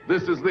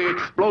this is the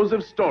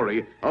explosive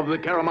story of the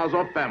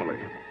Karamazov family.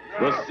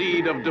 The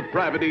seed of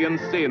depravity and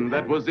sin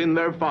that was in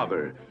their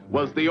father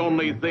was the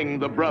only thing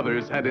the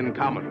brothers had in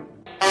common.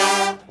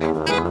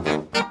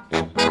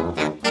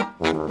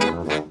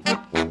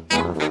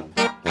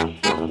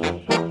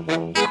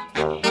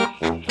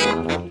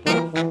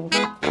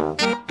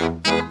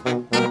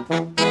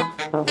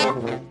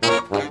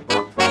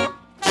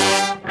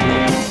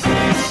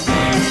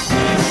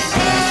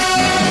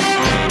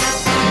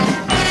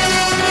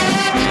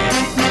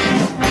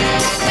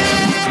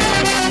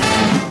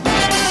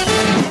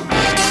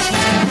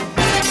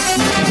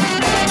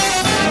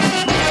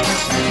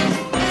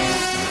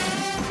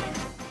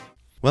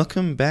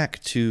 Welcome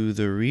back to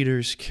the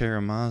Reader's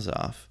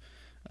Karamazov.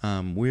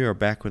 We are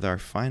back with our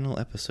final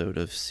episode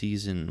of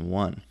Season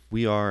 1.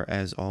 We are,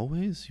 as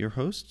always, your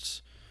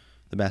hosts,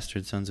 the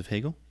Bastard Sons of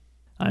Hegel.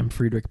 I'm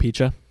Friedrich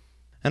Picha.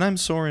 And I'm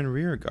Soren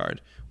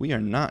Rearguard. We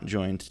are not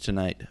joined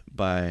tonight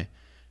by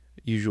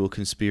usual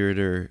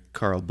conspirator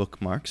Karl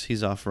Bookmarks.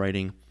 He's off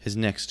writing his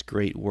next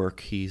great work.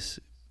 He's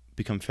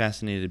become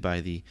fascinated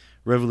by the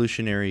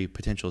revolutionary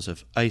potentials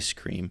of ice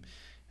cream.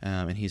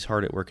 And he's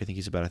hard at work. I think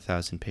he's about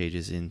 1,000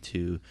 pages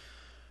into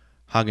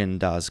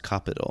Häagen-Dazs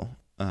Kapital.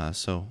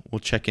 So we'll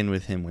check in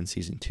with him when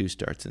Season 2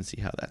 starts and see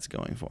how that's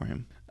going for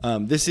him.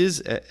 This is,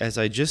 as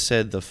I just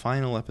said, the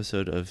final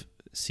episode of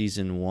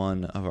Season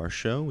 1 of our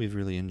show. We've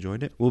really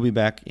enjoyed it. We'll be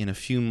back in a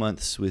few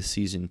months with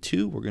Season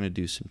 2. We're going to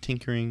do some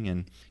tinkering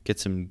and get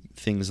some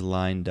things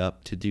lined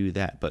up to do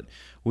that. But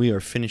we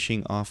are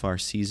finishing off our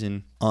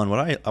season on what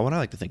I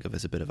like to think of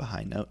as a bit of a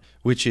high note,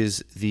 which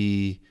is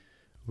the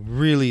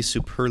really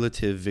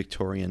superlative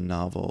Victorian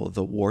novel,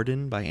 The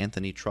Warden by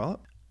Anthony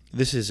Trollope.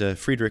 This is a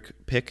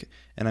Friedrich pick,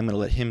 and I'm going to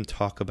let him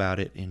talk about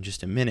it in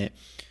just a minute.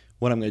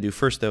 What I'm going to do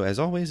first, though, as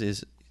always,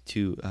 is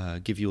to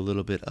give you a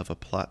little bit of a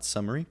plot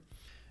summary.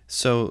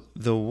 So,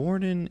 The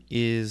Warden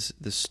is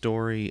the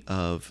story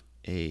of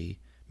a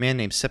man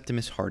named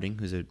Septimus Harding,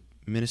 who's a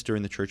minister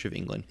in the Church of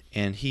England,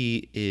 and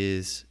he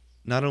is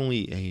not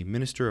only a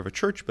minister of a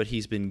church, but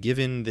he's been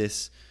given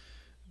this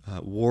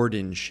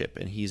wardenship,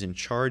 and he's in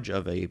charge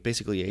of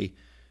basically a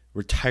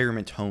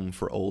retirement home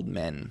for old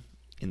men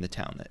in the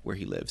town where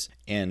he lives.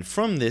 And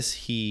from this,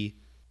 he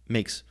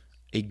makes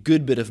a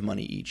good bit of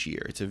money each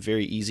year. It's a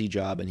very easy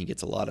job, and he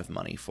gets a lot of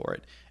money for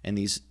it. And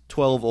these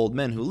 12 old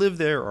men who live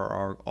there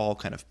are all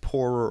kind of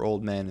poorer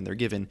old men, and they're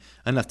given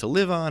enough to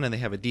live on, and they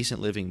have a decent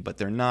living, but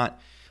they're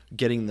not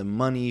getting the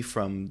money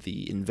from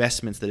the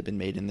investments that have been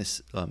made in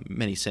this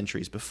many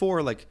centuries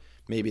before, like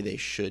maybe they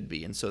should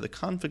be. And so the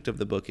conflict of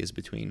the book is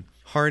between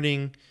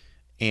Harding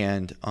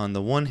and, on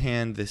the one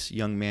hand, this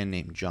young man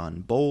named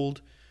John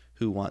Bold,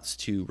 who wants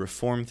to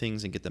reform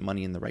things and get the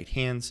money in the right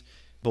hands.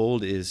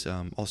 Bold is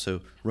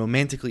also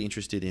romantically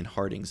interested in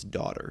Harding's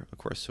daughter, of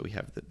course, so we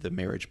have the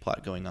marriage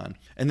plot going on.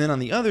 And then on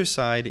the other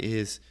side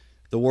is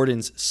the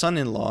warden's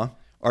son-in-law,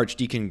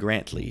 Archdeacon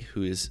Grantley,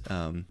 who is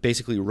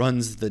basically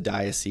runs the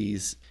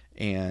diocese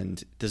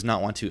and does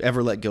not want to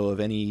ever let go of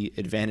any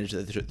advantage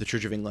that the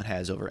Church of England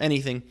has over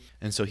anything.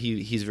 And so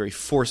he's very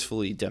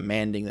forcefully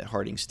demanding that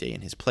Harding stay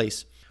in his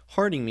place.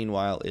 Harding,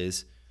 meanwhile,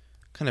 is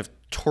kind of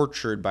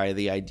tortured by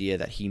the idea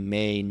that he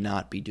may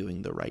not be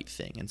doing the right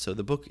thing. And so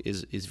the book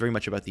is very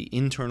much about the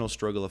internal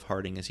struggle of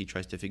Harding as he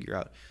tries to figure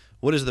out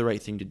what is the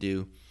right thing to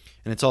do.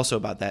 And it's also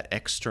about that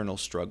external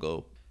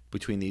struggle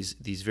between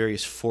these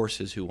various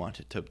forces who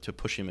want to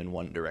push him in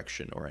one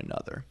direction or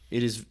another.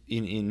 It is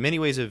in many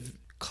ways a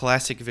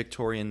classic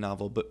Victorian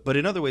novel, but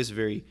in other ways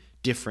very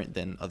different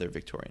than other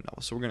Victorian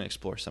novels. So we're going to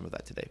explore some of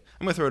that today.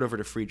 I'm going to throw it over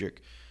to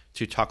Friedrich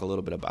to talk a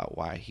little bit about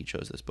why he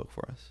chose this book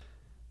for us.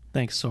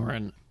 Thanks,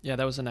 Soren. Yeah,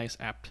 that was a nice,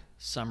 apt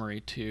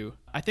summary, too.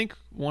 I think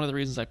one of the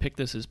reasons I picked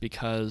this is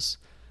because,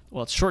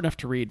 well, it's short enough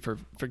to read. For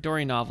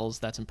Victorian novels,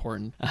 that's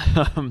important.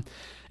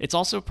 It's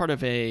also part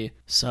of a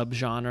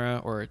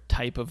subgenre or a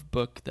type of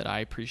book that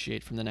I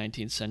appreciate from the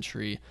 19th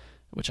century,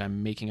 which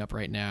I'm making up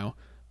right now,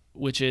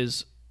 which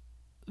is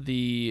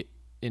the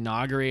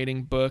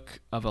inaugurating book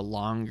of a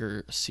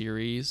longer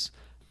series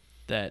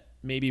that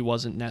maybe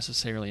wasn't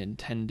necessarily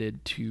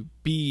intended to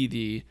be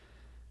the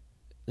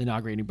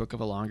inaugurating book of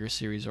a longer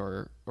series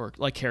or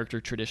like character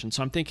tradition.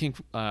 So I'm thinking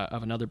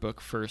of another book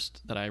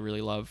first that I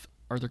really love,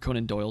 Arthur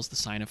Conan Doyle's The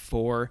Sign of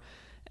Four.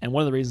 And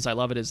one of the reasons I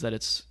love it is that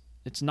it's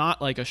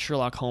not like a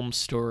Sherlock Holmes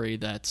story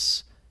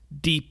that's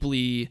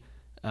deeply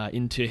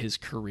into his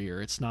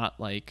career. It's not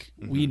like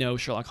we know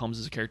Sherlock Holmes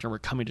as a character and we're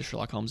coming to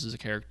Sherlock Holmes as a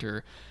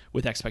character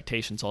with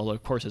expectations, although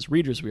of course as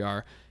readers we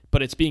are,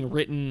 but it's being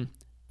written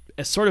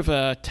as sort of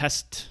a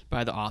test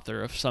by the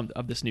author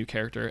of this new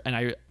character.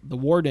 And The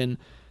Warden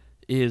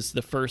is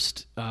the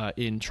first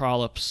in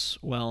Trollope's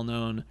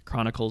well-known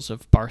Chronicles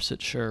of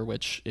Barsetshire,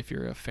 which, if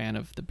you're a fan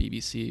of the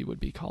BBC, would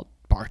be called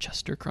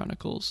Barchester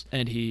Chronicles.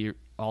 And he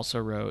also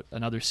wrote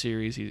another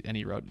series, and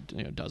he wrote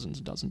dozens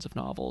and dozens of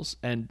novels.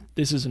 And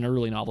this is an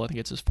early novel. I think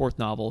it's his fourth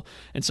novel.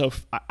 And so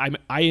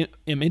I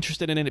am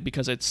interested in it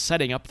because it's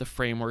setting up the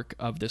framework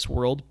of this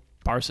world.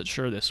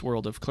 Barsetshire, this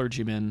world of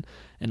clergymen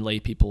and lay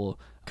people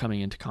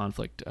coming into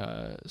conflict,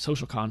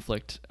 social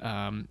conflict,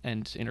 and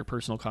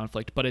interpersonal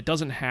conflict, but it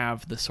doesn't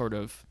have the sort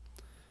of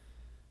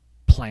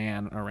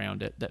plan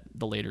around it that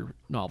the later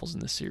novels in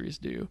this series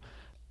do.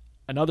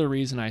 Another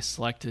reason I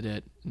selected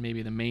it,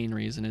 maybe the main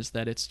reason, is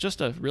that it's just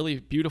a really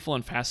beautiful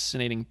and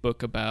fascinating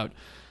book about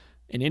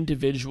an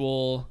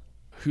individual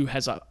who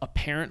has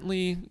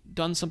apparently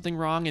done something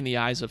wrong in the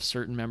eyes of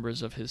certain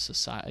members of his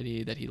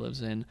society that he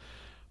lives in,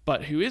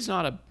 but who is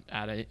not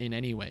in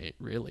any way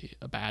really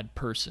a bad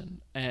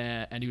person,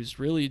 and who's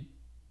really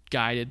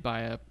guided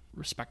by a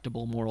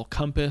respectable moral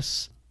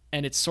compass.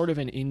 And it's sort of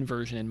an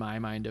inversion in my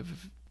mind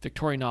of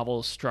Victorian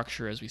novel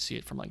structure as we see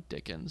it from like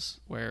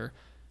Dickens, where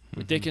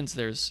with Dickens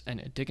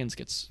Dickens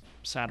gets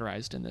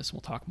satirized in this, and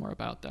we'll talk more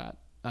about that.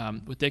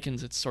 With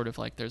Dickens, it's sort of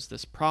like there's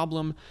this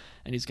problem,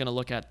 and he's going to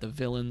look at the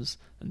villains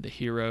and the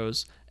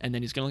heroes, and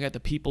then he's going to look at the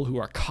people who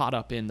are caught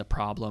up in the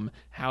problem,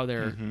 how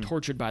they're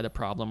tortured by the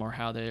problem, or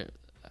how they're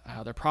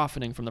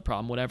profiting from the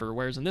problem, whatever.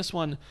 Whereas in this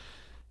one,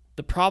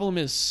 the problem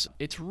is,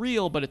 it's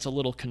real, but it's a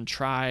little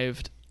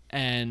contrived,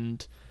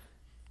 and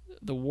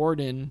the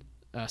warden,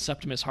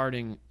 Septimus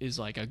Harding, is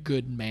like a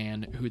good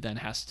man who then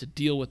has to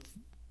deal with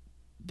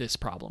this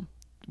problem,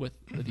 with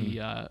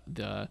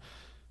the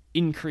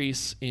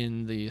increase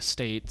in the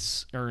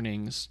estate's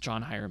earnings,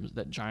 John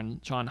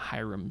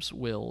Hiram's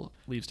will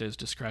leaves to his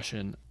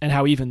discretion, and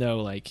how even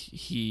though like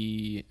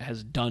he's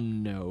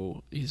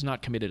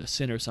not committed a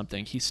sin or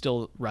something, he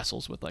still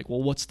wrestles with like,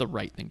 well, what's the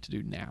right thing to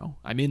do now?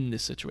 I'm in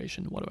this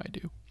situation. What do I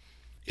do?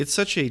 It's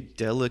such a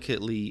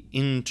delicately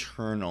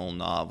internal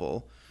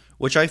novel,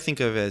 which I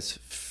think of as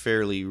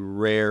fairly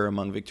rare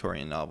among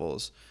Victorian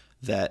novels,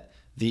 that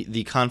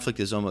the conflict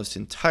is almost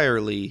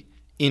entirely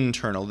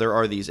internal. There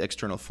are these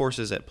external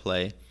forces at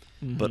play,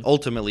 but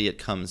ultimately it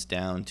comes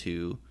down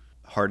to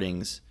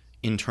Harding's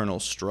internal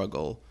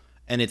struggle.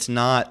 And it's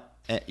not,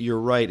 you're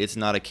right, it's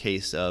not a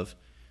case of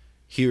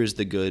here is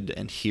the good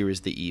and here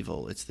is the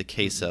evil. It's the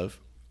case of,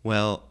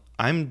 well,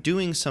 I'm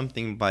doing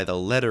something by the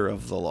letter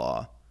of the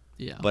law,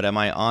 but am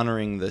I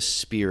honoring the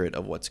spirit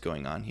of what's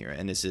going on here?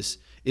 And is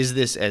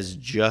this as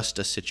just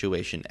a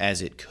situation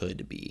as it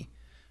could be?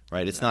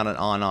 Right? It's not an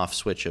on-off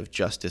switch of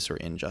justice or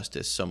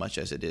injustice so much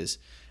as it is,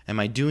 am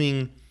I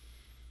doing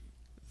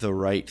the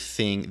right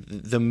thing,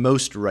 the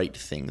most right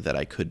thing that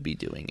I could be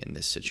doing in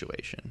this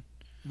situation?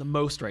 The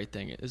most right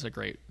thing is a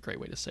great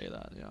way to say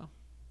that, yeah.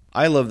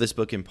 I love this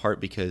book in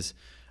part because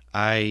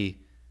I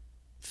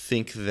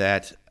think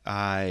that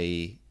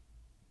I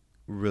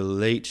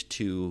relate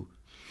to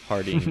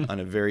Harding on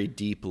a very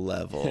deep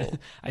level.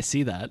 I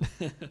see that.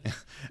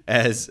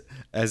 as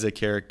a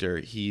character,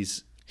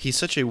 he's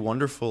such a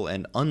wonderful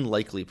and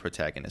unlikely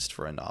protagonist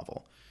for a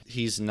novel.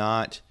 He's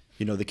not,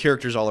 the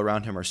characters all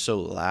around him are so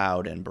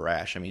loud and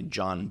brash. I mean,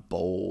 John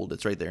Bold,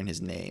 it's right there in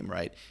his name,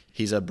 right?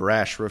 He's a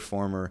brash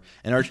reformer.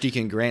 And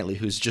Archdeacon Grantley,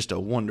 who's just a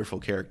wonderful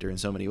character in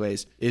so many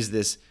ways, is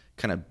this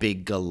kind of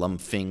big,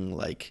 galumphing,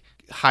 like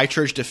high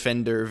church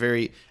defender,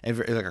 very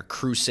like a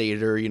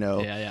crusader,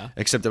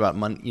 except about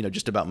money,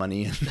 just about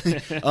money.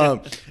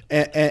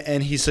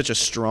 And he's such a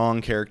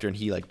strong character, and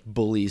he like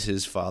bullies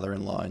his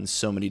father-in-law in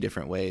so many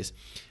different ways.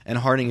 And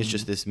Harding is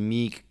just this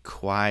meek,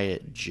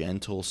 quiet,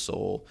 gentle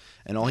soul,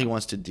 and all he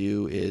wants to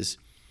do is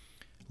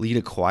lead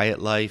a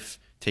quiet life,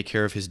 take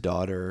care of his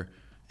daughter,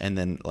 and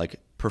then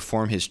like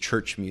perform his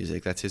church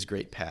music. That's his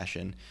great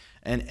passion.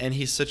 And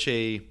he's such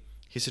a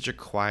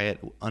quiet,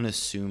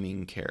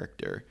 unassuming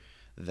character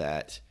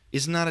that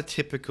is not a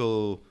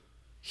typical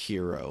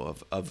hero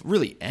of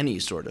really any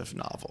sort of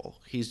novel.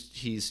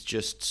 He's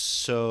just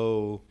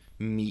so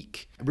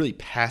meek, really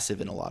passive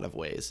in a lot of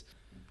ways.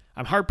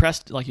 I'm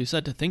hard-pressed, like you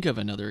said, to think of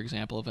another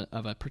example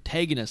of a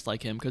protagonist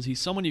like him, because he's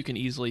someone you can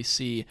easily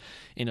see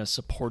in a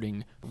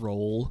supporting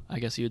role, I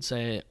guess you would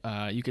say.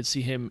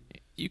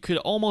 You could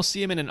almost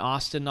see him in an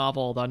Austen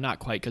novel, although not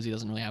quite, because he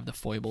doesn't really have the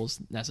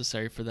foibles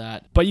necessary for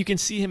that. But you can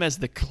see him as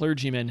the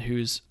clergyman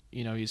who's,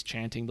 he's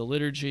chanting the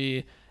liturgy,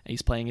 and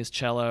he's playing his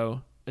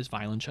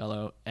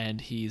violoncello,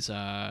 and he's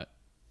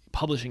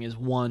publishing his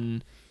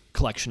one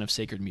collection of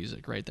sacred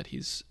music, right, that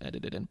he's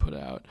edited and put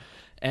out.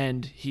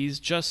 And he's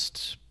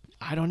just,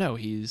 I don't know,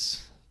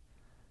 he's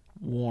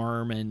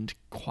warm and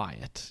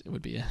quiet. It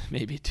would be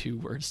maybe 2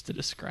 words to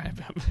describe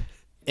him.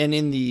 And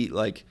in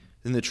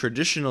the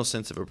traditional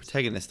sense of a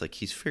protagonist, like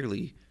he's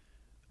fairly,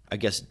 I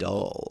guess,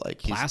 dull. Like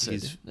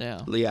placid.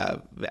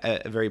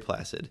 Very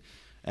placid.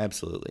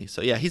 Absolutely.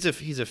 So yeah, he's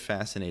a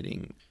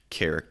fascinating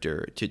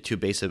character to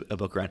base a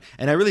book around.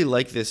 And I really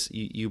like this,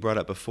 you brought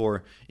up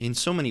before, in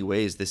so many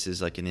ways this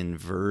is like an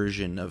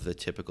inversion of the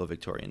typical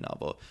Victorian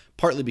novel,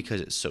 partly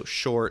because it's so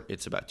short.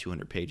 It's about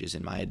 200 pages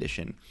in my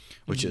edition,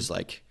 which is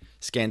like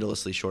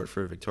scandalously short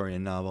for a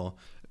Victorian novel,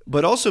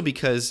 but also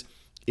because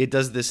it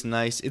does this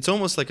nice, it's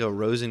almost like a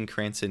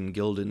Rosencrantz and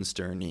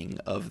Guildensterning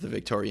of the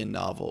Victorian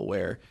novel,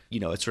 where,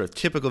 it's sort of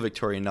typical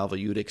Victorian novel.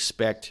 You would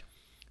expect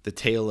the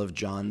tale of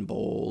John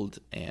Bold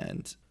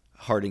and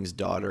Harding's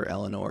daughter,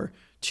 Eleanor,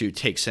 to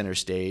take center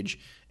stage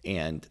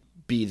and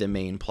be the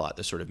main plot,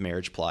 the sort of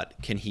marriage plot.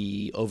 Can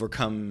he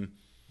overcome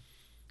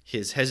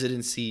his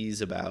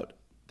hesitancies about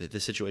the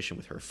situation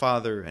with her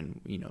father and,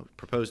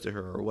 propose to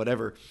her or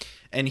whatever.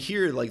 And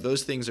here, like,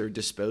 those things are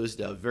disposed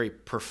of very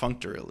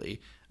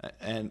perfunctorily,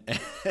 and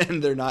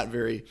they're not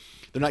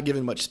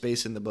given much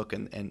space in the book,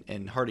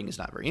 and Harding is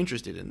not very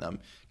interested in them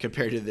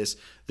compared to this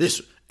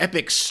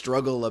epic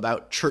struggle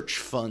about church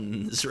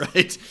funds,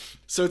 right?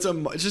 So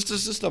it's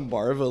just a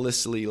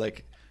marvelously,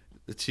 like,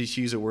 to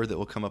use a word that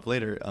will come up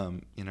later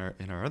in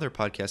our other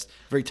podcast,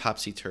 very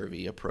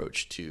topsy-turvy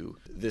approach to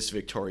this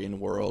Victorian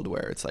world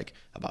where it's like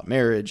about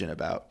marriage and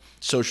about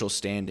social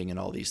standing and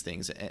all these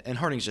things. And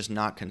Harding's just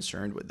not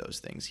concerned with those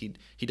things.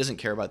 He doesn't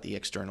care about the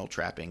external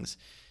trappings.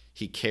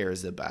 He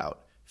cares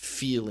about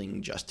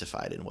feeling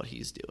justified in what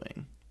he's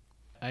doing.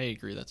 I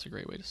agree. That's a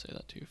great way to say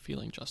that too.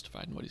 Feeling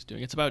justified in what he's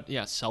doing. It's about,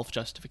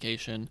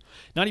 self-justification.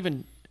 Not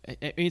even,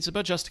 it's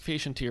about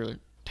justification to your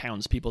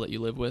townspeople that you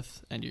live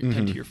with and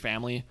to your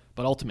family,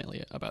 but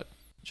ultimately about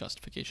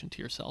justification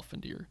to yourself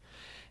and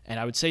and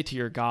I would say to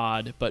your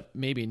God, but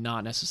maybe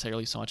not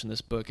necessarily so much in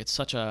this book. It's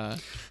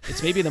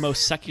maybe the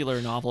most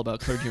secular novel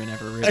about clergymen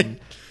ever written.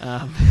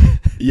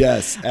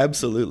 Yes,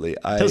 absolutely.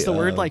 Does the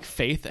word like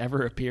faith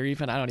ever appear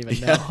even? I don't even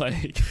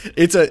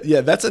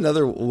know. That's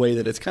another way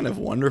that it's kind of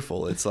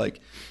wonderful. It's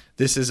like,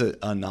 this is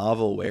a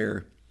novel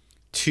where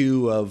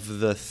 2 of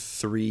the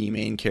 3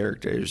 main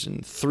characters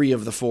and 3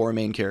 of the 4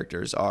 main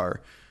characters are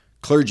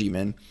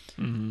clergymen,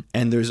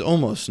 and there's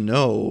almost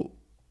no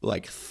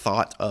like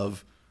thought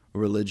of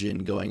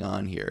religion going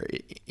on here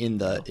in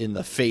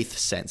the faith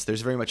sense.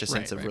 There's very much a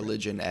sense of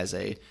religion as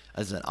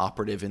an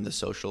operative in the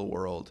social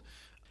world,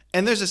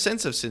 and there's a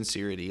sense of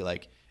sincerity.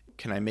 Like,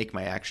 can I make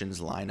my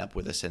actions line up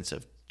with a sense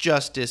of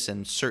justice?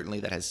 And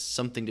certainly that has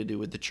something to do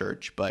with the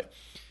church, but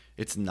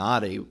it's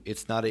not a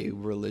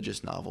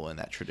religious novel in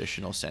that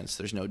traditional sense.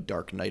 There's no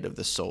dark night of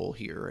the soul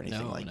here or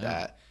anything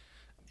that.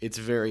 It's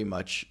very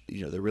much,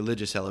 the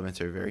religious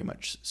elements are very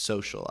much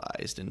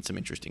socialized in some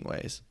interesting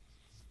ways.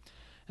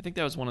 I think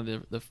that was one of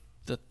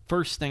the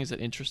first things that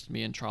interested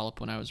me in Trollope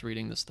when I was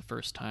reading this the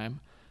first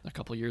time a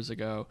couple years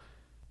ago.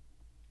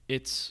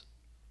 It's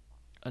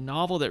a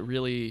novel that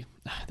really,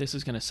 this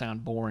is going to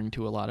sound boring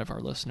to a lot of our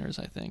listeners,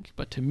 I think,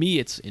 but to me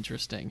it's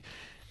interesting.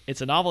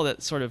 It's a novel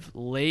that sort of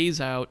lays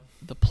out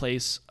the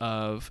place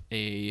of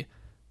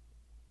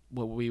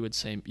what we would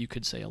say, you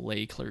could say a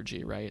lay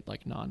clergy, right?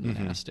 Like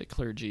non-monastic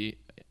clergy,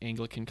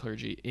 Anglican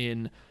clergy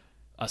in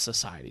a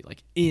society,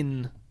 like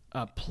in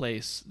a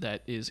place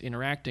that is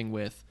interacting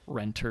with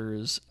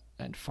renters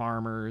and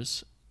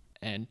farmers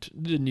and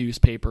the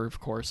newspaper, of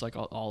course, like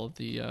all of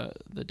the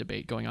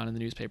debate going on in the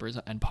newspapers,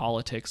 and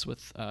politics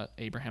with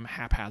Abraham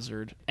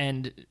Haphazard,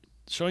 and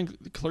showing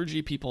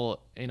clergy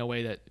people in a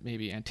way that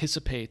maybe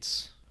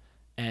anticipates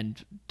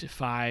and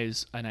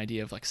defies an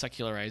idea of like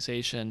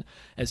secularization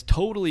as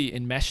totally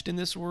enmeshed in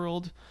this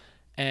world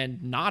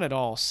and not at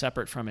all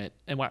separate from it.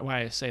 And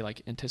why I say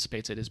like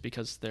anticipates it is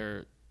because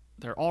they're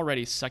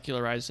already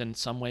secularized in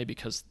some way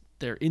because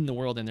they're in the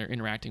world and they're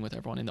interacting with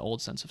everyone in the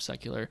old sense of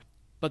secular.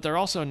 But they're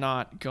also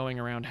not going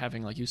around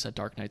having, like you said,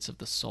 dark nights of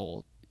the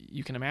soul.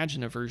 You can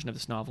imagine a version of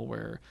this novel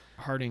where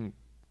Harding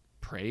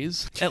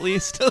prays, at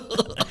least,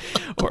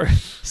 or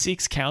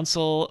seeks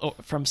counsel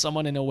from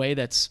someone in a way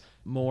that's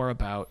more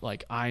about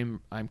like,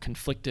 I'm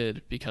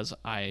conflicted because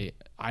I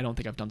don't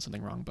think I've done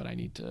something wrong, but I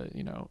need to,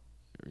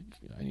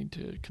 I need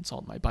to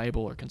consult my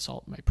Bible or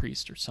consult my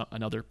priest or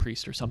another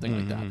priest or something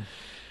like that.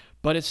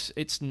 But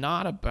it's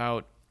not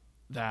about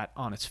that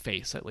on its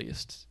face, at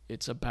least.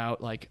 It's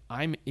about like,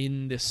 I'm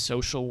in this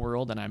social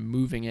world and I'm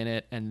moving in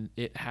it, and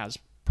it has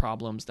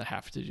problems that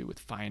have to do with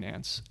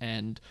finance,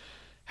 and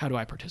how do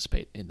I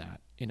participate in that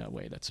in a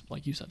way that's,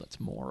 like you said, that's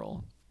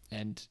moral.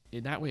 And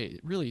in that way, it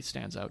really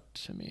stands out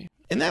to me.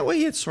 In that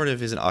way, it sort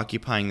of is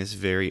occupying this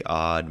very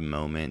odd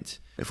moment.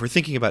 If we're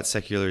thinking about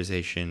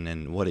secularization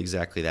and what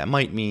exactly that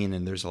might mean,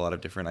 and there's a lot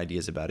of different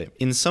ideas about it,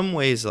 in some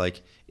ways,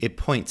 like, it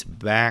points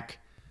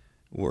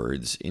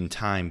backwards in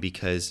time,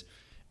 because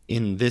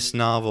in this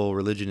novel,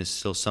 religion is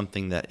still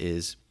something that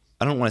is,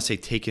 I don't want to say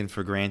taken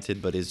for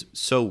granted, but is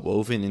so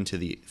woven into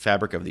the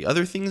fabric of the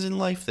other things in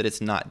life that it's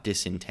not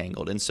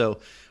disentangled. And so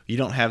you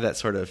don't have that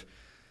sort of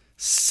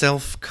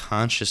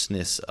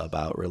self-consciousness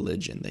about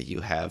religion that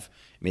you have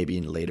maybe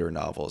in later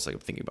novels. Like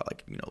I'm thinking about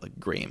like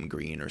Graham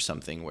Greene or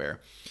something,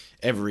 where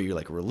every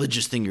like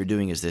religious thing you're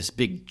doing is this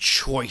big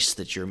choice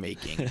that you're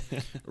making,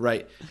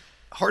 right?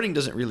 Harding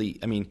doesn't really,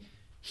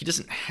 he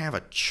doesn't have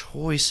a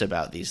choice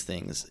about these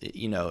things,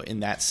 in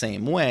that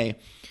same way.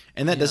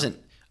 And that doesn't,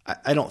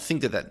 I don't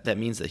think that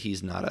means that he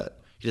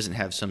doesn't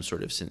have some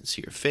sort of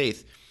sincere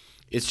faith.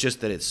 It's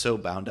just that it's so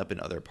bound up in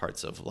other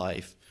parts of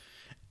life.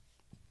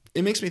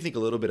 It makes me think a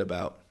little bit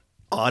about,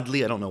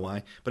 oddly, I don't know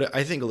why, but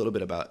I think a little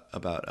bit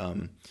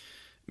about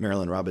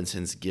Marilyn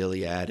Robinson's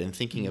Gilead, and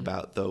thinking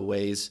about the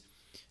ways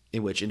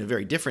in which, in a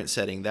very different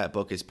setting, that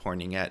book is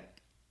pointing at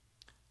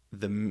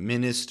the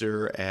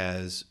minister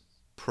as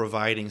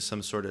providing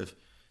some sort of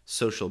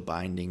social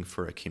binding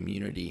for a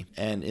community.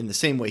 And in the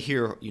same way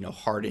here,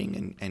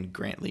 Harding and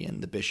Grantley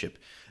and the bishop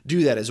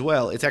do that as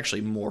well. It's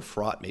actually more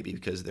fraught maybe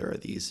because there are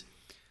these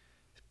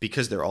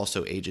because they're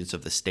also agents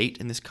of the state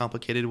in this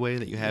complicated way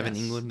that you have in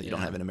England, that you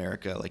don't have in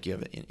America, like you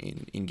have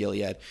in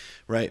Gilead,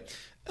 right?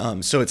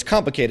 So it's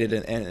complicated,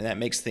 and that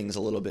makes things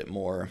a little bit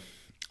more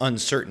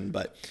uncertain,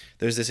 but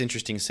there's this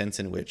interesting sense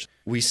in which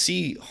we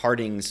see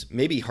Harding's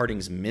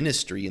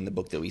ministry in the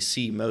book that we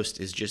see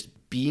most is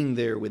just being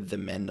there with the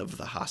men of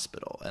the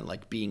hospital and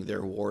like being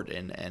their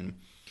warden. And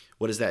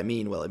what does that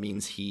mean? Well, it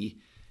means he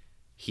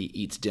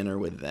eats dinner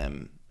with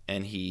them,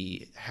 and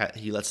he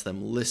lets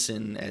them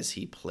listen as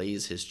he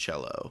plays his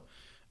cello,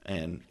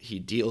 and he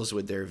deals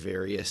with their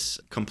various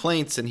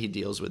complaints, and he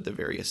deals with the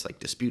various like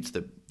disputes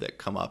that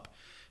come up.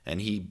 And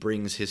he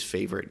brings his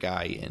favorite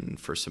guy in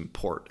for some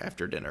port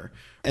after dinner.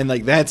 And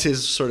like that's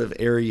his sort of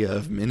area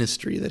of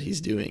ministry that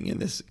he's doing in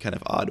this kind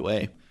of odd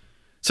way.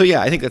 So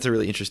yeah, I think that's a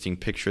really interesting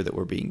picture that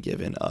we're being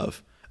given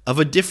of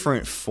a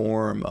different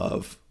form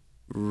of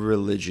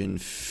religion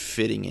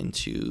fitting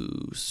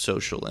into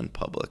social and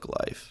public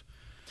life.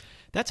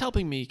 That's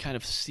helping me kind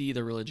of see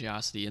the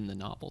religiosity in the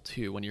novel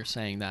too, when you're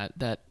saying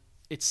that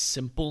it's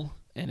simple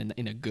and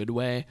in a good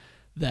way.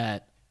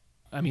 That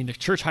I mean, the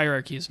church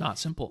hierarchy is not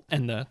simple,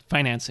 and the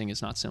financing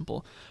is not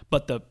simple,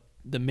 but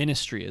the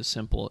ministry is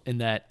simple in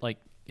that, like,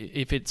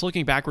 if it's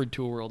looking backward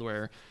to a world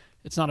where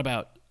it's not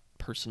about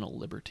personal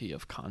liberty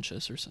of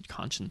conscience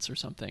or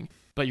something,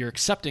 but you're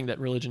accepting that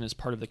religion is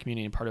part of the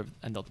community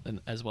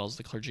and as well as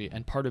the clergy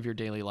and part of your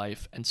daily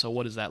life. And so,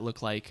 what does that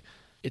look like?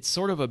 It's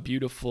sort of a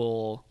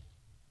beautiful,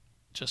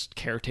 just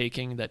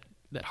caretaking that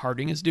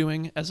Harding is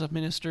doing as a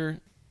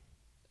minister.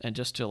 And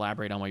just to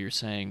elaborate on what you're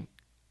saying,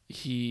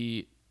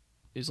 he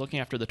is looking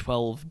after the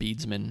 12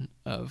 beadsmen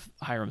of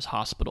Hiram's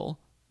hospital,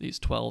 these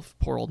 12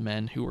 poor old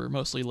men who were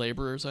mostly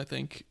laborers, I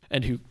think,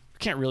 and who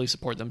can't really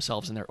support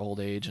themselves in their old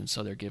age, and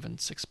so they're given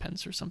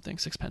sixpence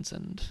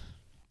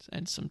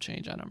and some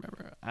change. I don't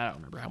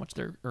remember how much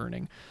they're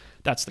earning.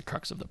 That's the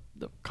crux of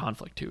the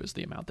conflict too, is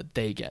the amount that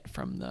they get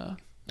from the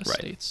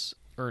estate's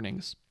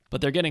earnings. But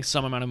they're getting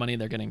some amount of money,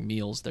 they're getting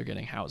meals, they're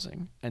getting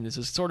housing, and this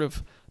is sort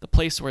of the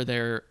place where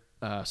they're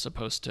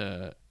supposed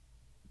to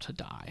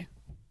die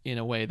in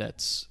a way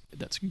that's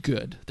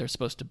good. They're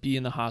supposed to be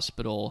in the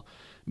hospital,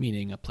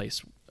 meaning a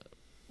place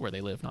where they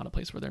live, not a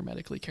place where they're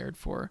medically cared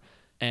for.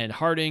 And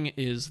Harding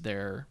is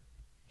their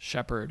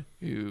shepherd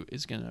who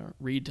is going to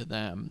read to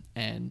them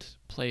and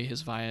play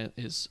his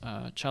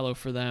cello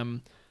for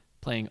them,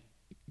 playing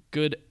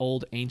good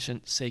old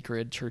ancient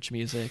sacred church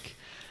music.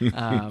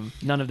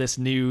 None of this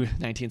new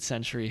 19th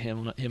century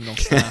hymnal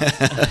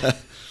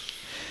stuff.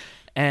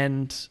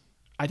 And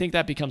I think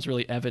that becomes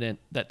really evident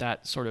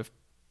that sort of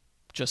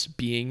just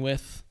being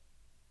with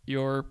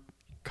your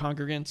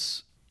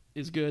congregants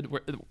is good,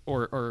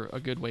 or a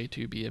good way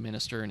to be a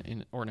minister,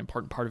 or an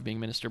important part of being a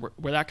minister.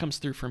 Where that comes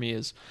through for me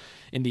is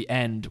in the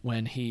end,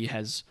 when he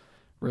has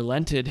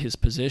relented his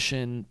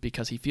position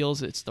because he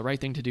feels it's the right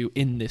thing to do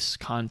in this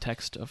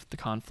context of the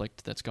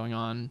conflict that's going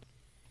on,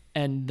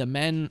 and the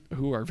men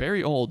who are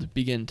very old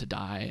begin to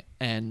die,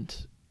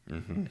 and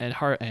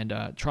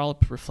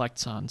Trollope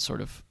reflects on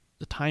sort of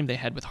the time they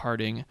had with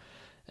Harding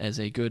as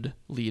a good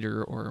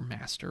leader or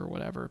master or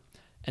whatever,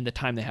 and the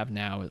time they have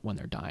now when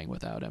they're dying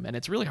without him. And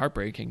it's really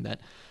heartbreaking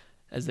that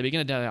as they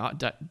begin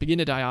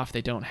to die off,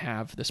 they don't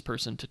have this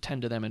person to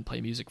tend to them and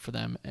play music for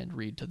them and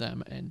read to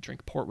them and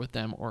drink port with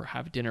them or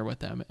have dinner with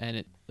them,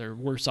 and they're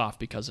worse off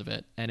because of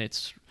it. And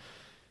it's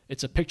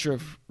a picture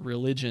of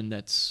religion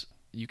that's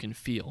you can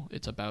feel.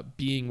 It's about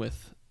being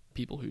with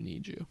people who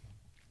need you.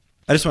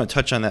 I just want to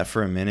touch on that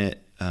for a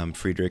minute,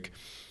 Friedrich.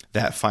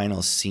 That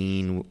final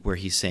scene where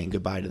he's saying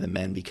goodbye to the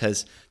men,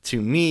 because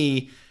to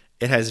me,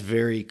 it has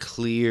very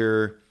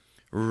clear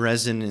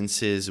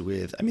resonances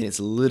with, I mean, it's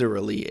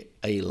literally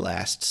a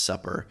Last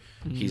Supper.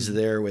 He's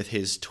there with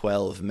his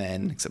 12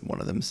 men, except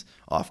one of them's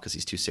off because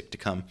he's too sick to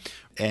come.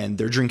 And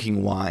they're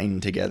drinking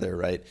wine together,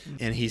 right?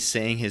 And he's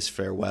saying his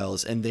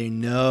farewells. And they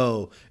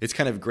know, it's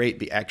kind of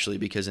great actually,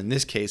 because in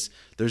this case,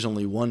 there's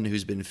only one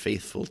who's been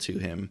faithful to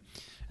him.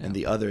 And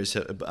the others,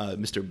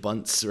 Mr.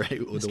 Bunce, right?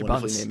 Mr. The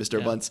wonderfully named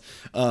Mr. Bunce.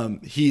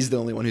 He's the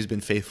only one who's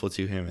been faithful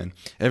to him, and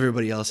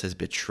everybody else has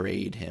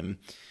betrayed him.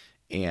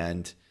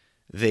 And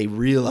they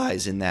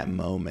realize in that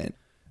moment,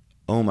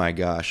 oh my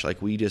gosh,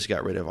 like we just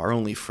got rid of our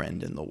only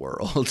friend in the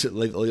world,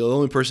 like the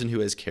only person who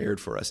has cared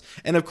for us.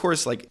 And of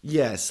course, like,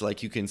 yes,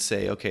 like you can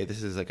say, okay,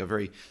 this is like a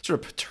very sort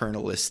of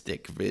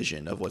paternalistic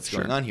vision of what's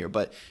going on here.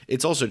 But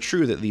it's also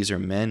true that these are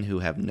men who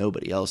have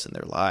nobody else in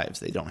their lives.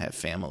 They don't have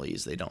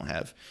families. They don't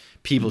have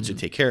people to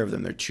take care of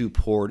them. They're too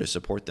poor to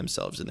support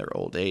themselves in their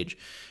old age.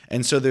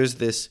 And so there's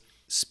this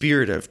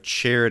spirit of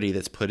charity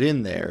that's put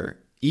in there,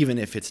 even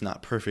if it's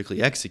not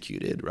perfectly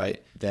executed,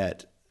 right?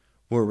 That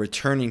we're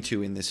returning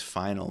to in this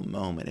final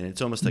moment. And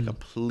it's almost like a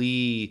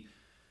plea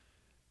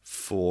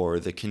for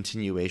the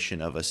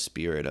continuation of a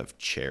spirit of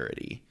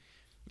charity.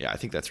 Yeah, I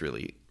think that's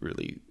really,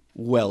 really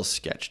well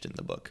sketched in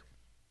the book.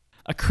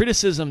 A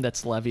criticism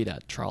that's levied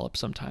at Trollope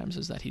sometimes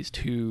is that he's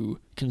too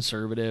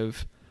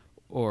conservative,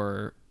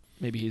 or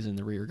maybe he's in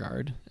the rear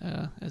guard,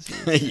 as he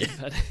would say.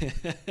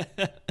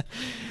 I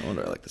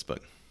wonder I like this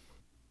book.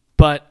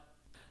 But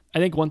I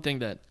think one thing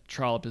that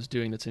Trollope is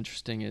doing that's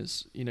interesting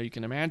is, you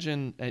can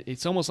imagine,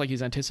 it's almost like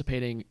he's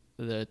anticipating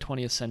the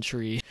 20th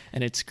century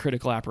and its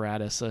critical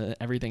apparatus,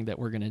 everything that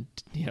we're going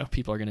to,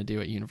 people are going to do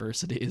at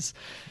universities,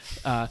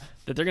 that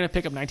they're going to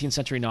pick up 19th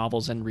century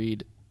novels and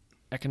read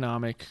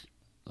economic,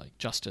 like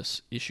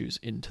justice issues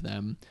into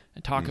them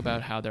and talk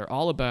about how they're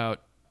all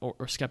about,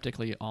 or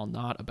skeptically all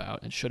not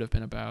about, and should have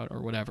been about,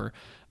 or whatever.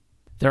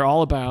 They're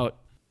all about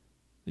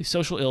the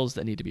social ills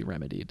that need to be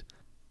remedied,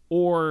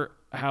 or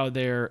how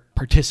they're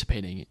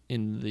participating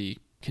in the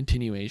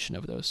continuation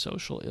of those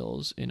social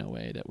ills in a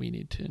way that we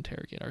need to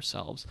interrogate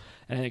ourselves.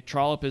 And I think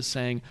Trollope is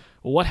saying,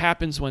 well, what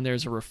happens when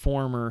there's a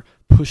reformer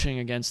pushing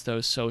against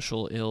those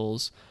social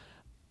ills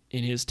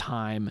in his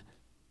time,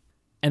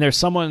 and there's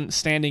someone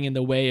standing in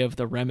the way of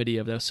the remedy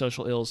of those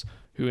social ills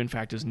who in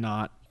fact is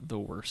not the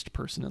worst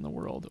person in the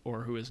world,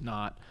 or who is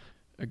not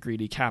a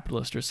greedy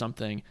capitalist or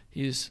something.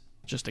 He's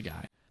just a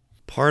guy.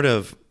 Part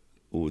of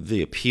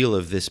the appeal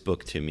of this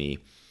book to me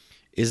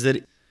is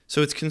that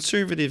so it's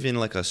conservative in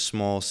like a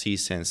small C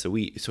sense.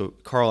 So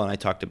Carl and I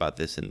talked about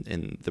this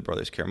in the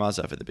Brothers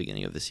Karamazov at the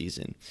beginning of the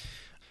season.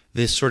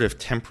 This sort of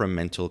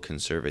temperamental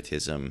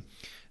conservatism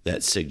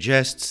that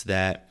suggests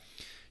that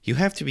you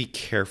have to be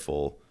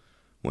careful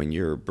when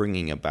you're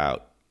bringing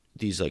about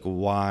these like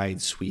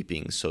wide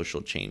sweeping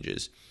social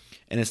changes.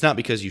 And it's not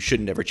because you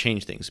shouldn't ever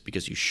change things,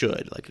 because you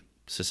should. Like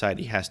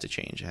society has to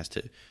change, it has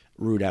to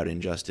root out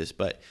injustice,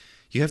 but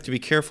you have to be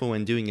careful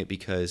when doing it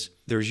because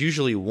there's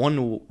usually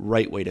one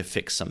right way to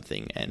fix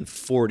something and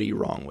 40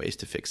 wrong ways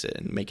to fix it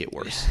and make it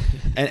worse.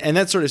 and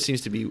that sort of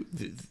seems to be,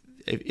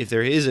 if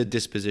there is a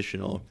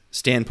dispositional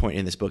standpoint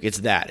in this book, it's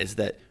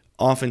that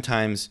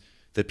oftentimes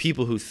the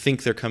people who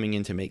think they're coming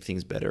in to make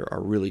things better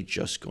are really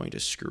just going to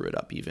screw it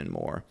up even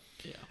more.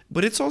 Yeah.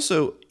 But it's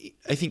also,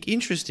 I think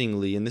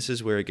interestingly, and this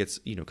is where it gets,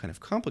 kind of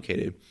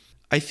complicated,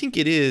 I think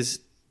it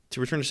is,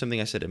 to return to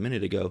something I said a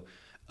minute ago,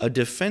 a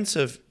defense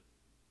of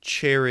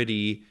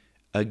charity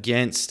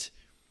against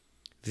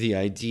the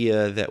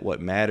idea that what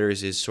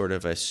matters is sort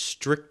of a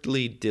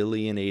strictly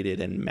delineated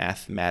and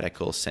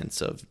mathematical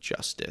sense of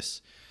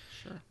justice.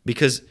 Sure.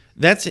 Because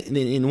that's,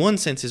 in one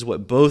sense, is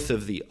what both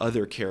of the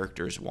other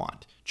characters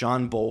want.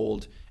 John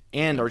Bold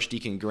and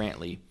Archdeacon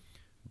Grantley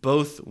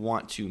both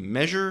want to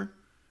measure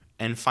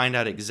and find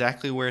out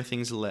exactly where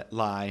things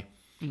lie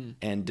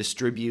and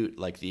distribute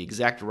like the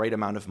exact right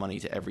amount of money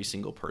to every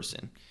single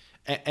person.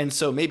 And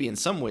so maybe in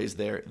some ways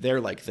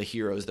they're like the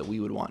heroes that we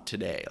would want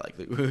today.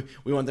 Like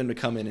we want them to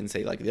come in and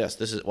say like, yes,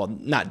 this is, well,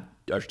 not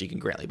Archdeacon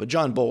Grantley, but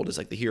John Bold is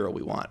like the hero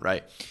we want,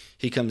 right?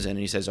 He comes in and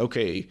he says,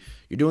 okay,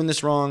 you're doing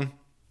this wrong.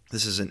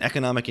 This is an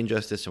economic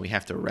injustice and we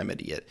have to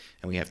remedy it.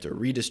 And we have to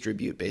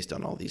redistribute based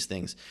on all these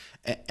things.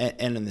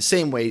 And in the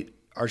same way,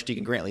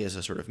 Archdeacon Grantley as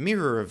a sort of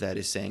mirror of that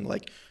is saying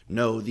like,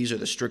 no, these are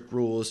the strict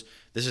rules.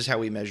 This is how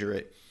we measure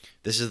it.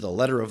 This is the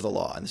letter of the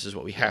law. And this is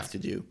what we have to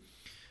do.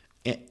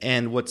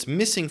 And what's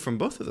missing from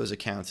both of those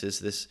accounts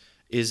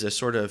is a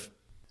sort of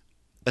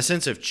a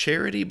sense of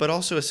charity, but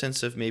also a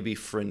sense of maybe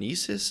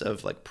phronesis,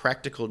 of like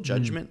practical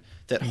judgment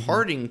that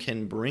Harding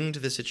can bring to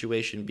the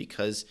situation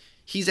because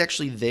he's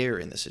actually there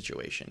in the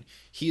situation.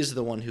 He is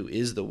the one who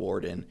is the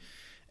warden,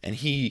 and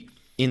he,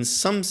 in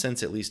some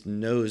sense at least,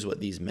 knows what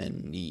these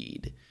men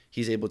need.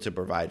 He's able to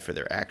provide for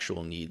their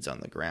actual needs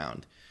on the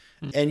ground.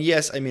 And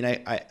yes, I mean,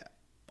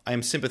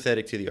 I'm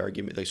sympathetic to the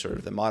argument, like sort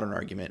of the modern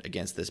argument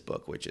against this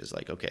book, which is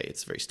like, okay,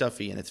 it's very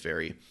stuffy and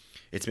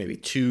it's maybe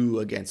too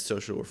against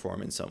social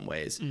reform in some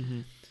ways.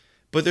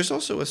 But there's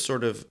also a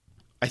sort of,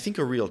 I think,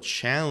 a real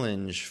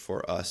challenge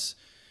for us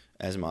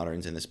as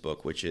moderns in this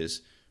book, which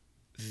is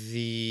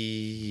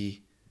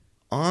the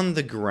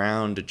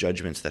on-the-ground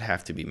judgments that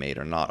have to be made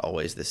are not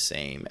always the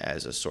same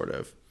as a sort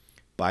of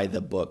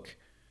by-the-book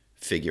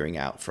figuring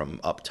out from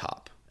up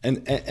top.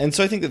 And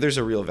so I think that there's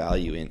a real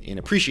value in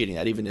appreciating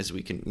that, even as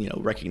we can,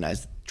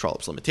 recognize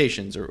Trollope's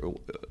limitations or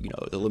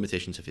the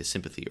limitations of his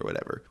sympathy or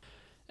whatever.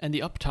 And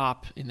the up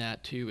top in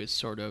that too is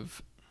sort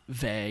of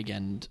vague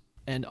and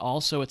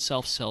also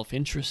itself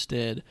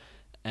self-interested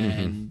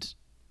and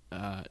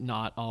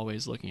not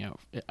always looking out,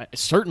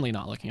 certainly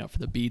not looking out for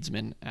the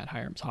beadsman at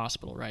Hiram's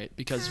Hospital, right?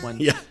 Because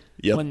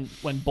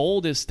when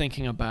Bold is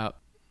thinking about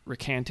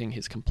recanting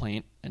his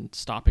complaint and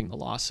stopping the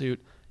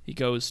lawsuit, he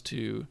goes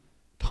to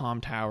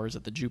Tom Towers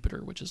at the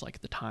Jupiter, which is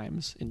like the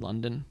Times in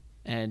London,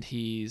 and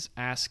he's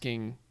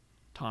asking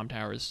Tom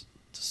Towers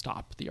to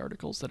stop the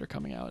articles that are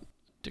coming out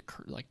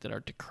that are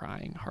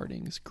decrying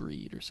Harding's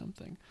greed or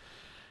something.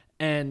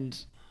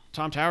 And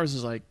Tom Towers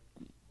is like,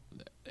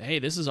 hey,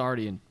 this is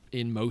already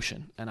in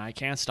motion and I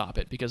can't stop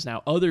it because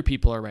now other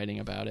people are writing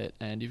about it,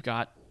 and you've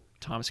got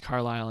Thomas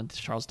Carlyle and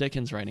Charles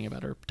Dickens writing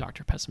about it, or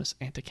Dr. Pessimist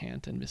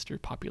Anticant and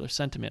Mr. Popular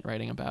Sentiment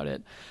writing about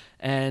it,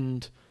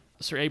 and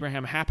Sir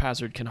Abraham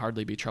Haphazard can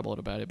hardly be troubled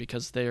about it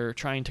because they're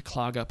trying to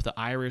clog up the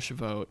Irish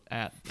vote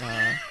at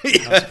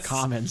House of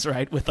Commons,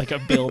 right? With like a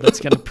bill that's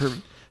going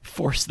to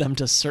force them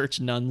to search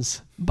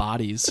nuns'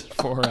 bodies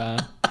for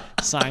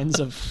signs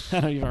of,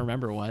 I don't even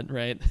remember what,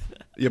 right?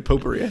 Yeah,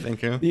 popery, I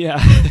think. Yeah, yeah,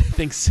 I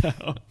think so.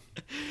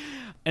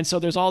 And so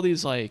there's all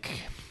these like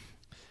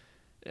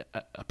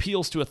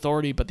appeals to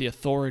authority, but the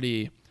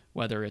authority,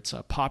 whether it's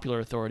a popular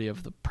authority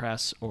of the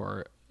press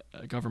or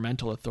a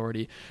governmental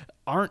authority,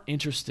 aren't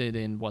interested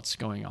in what's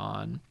going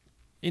on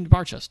in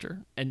Barchester.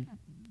 And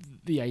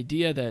the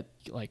idea that,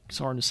 like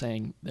Soren is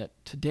saying, that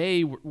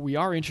today we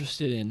are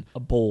interested in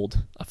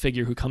a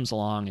figure who comes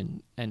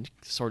along and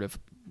sort of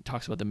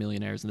talks about the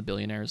millionaires and the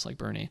billionaires like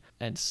Bernie,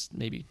 and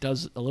maybe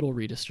does a little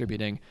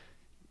redistributing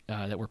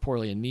that we're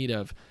poorly in need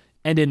of.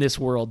 And in this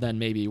world, then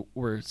maybe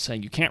we're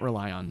saying you can't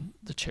rely on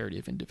the charity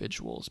of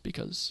individuals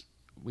because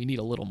we need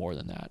a little more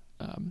than that.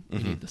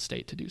 We need the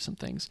state to do some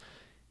things.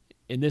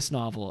 In this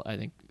novel, I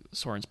think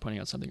Soren's pointing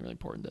out something really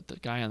important, that the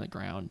guy on the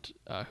ground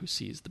who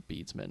sees the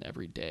beadsmen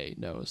every day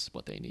knows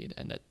what they need,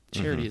 and that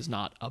charity is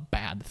not a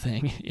bad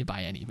thing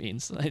by any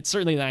means. It's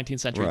certainly the 19th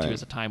century, too,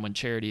 is a time when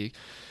charity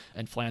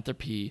and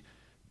philanthropy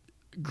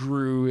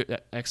grew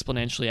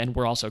exponentially and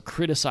were also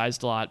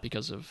criticized a lot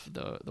because of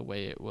the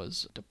way it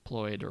was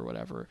deployed or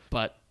whatever.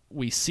 But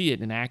we see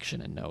it in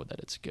action and know that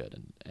it's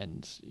good.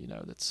 And you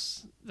know,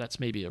 that's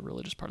maybe a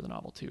religious part of the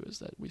novel too, is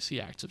that we see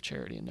acts of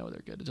charity and know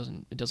they're good.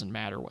 It doesn't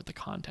matter what the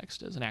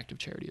context is. An act of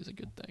charity is a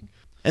good thing.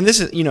 And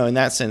this is, you know, in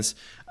that sense,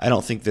 I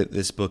don't think that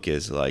this book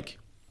is like,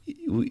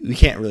 we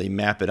can't really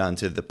map it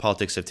onto the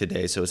politics of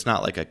today. So it's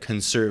not like a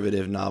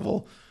conservative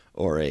novel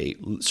or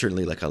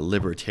certainly like a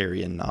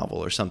libertarian novel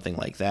or something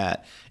like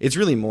that. It's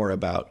really more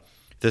about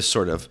this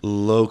sort of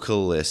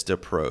localist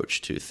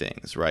approach to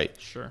things, right?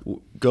 Sure.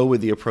 Go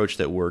with the approach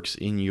that works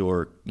in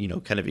your, you know,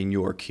 kind of in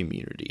your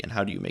community, and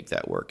how do you make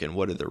that work, and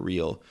what are the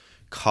real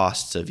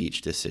costs of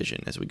each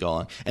decision as we go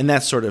along. And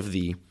that's sort of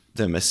the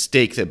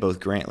mistake that both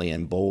Grantley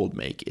and Bold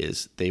make,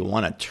 is they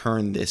want to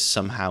turn this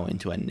somehow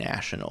into a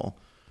national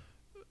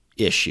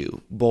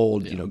issue.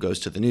 Bold, you know, goes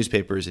to the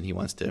newspapers and he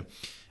wants to,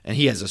 and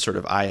he has a sort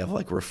of eye of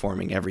like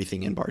reforming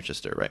everything in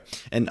Barchester, right?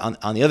 And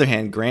on the other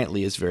hand,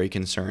 Grantley is very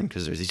concerned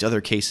because there's these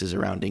other cases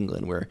around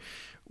England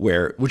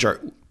which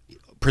are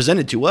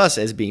presented to us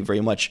as being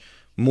very much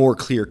more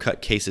clear-cut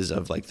cases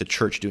of like the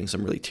church doing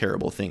some really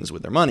terrible things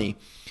with their money.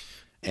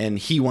 And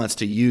he wants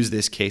to use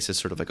this case as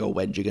sort of like a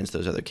wedge against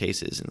those other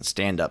cases and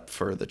stand up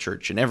for the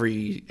church in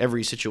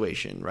every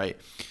situation, right?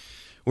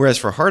 Whereas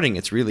for Harding,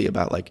 it's really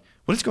about like,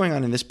 what is going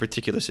on in this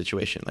particular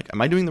situation? Like,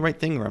 am I doing the right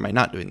thing or am I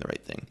not doing the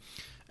right thing?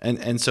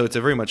 And so it's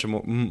a very much a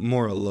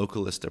more a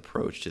localist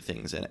approach to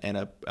things, and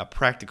a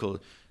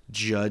practical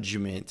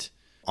judgment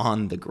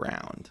on the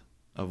ground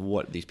of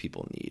what these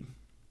people need.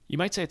 You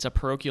might say it's a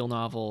parochial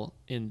novel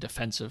in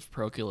defense of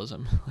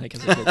parochialism, like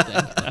as a good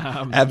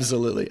thing.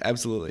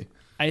 Absolutely.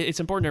 It's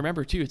important to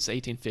remember too, it's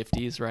the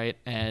 1850s, right?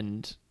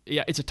 And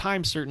yeah, it's a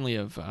time certainly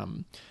of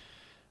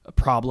a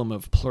problem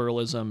of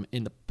pluralism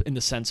in the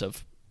sense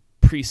of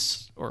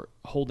priests or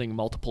holding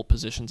multiple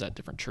positions at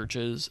different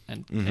churches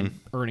and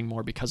earning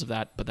more because of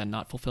that, but then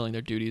not fulfilling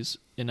their duties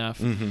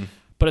enough.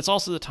 But it's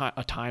also a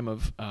time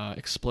of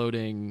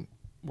exploding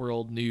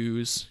world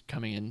news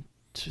coming in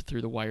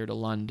through the wire to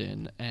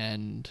London,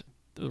 and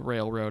the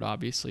railroad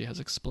obviously has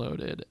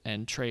exploded,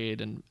 and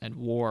trade and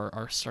war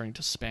are starting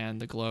to span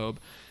the globe,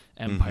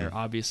 empire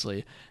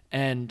obviously,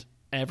 and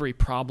every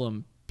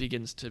problem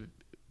begins to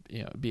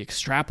be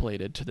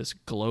extrapolated to this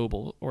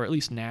global or at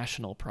least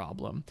national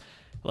problem.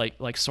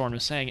 Like Soren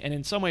was saying, and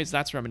in some ways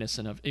that's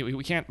reminiscent of,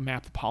 we can't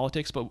map the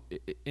politics, but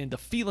in the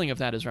feeling of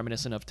that is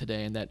reminiscent of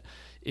today, and that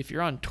if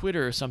you're on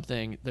Twitter or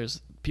something,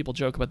 there's people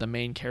joke about the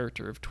main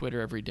character of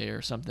Twitter every day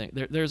or something.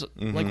 There's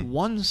like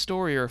one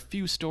story or a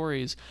few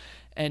stories,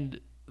 and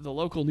the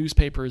local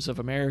newspapers of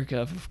America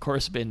have, of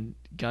course, been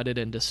gutted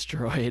and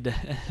destroyed,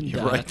 and,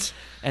 right.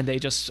 And they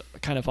just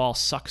kind of all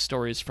suck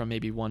stories from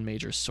maybe one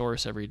major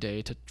source every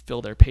day to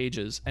fill their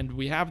pages, and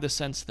we have the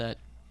sense that,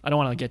 I don't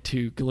want to get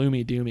too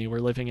gloomy doomy, we're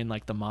living in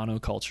like the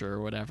monoculture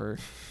or whatever,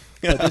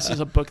 but this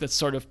is a book that's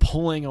sort of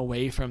pulling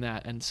away from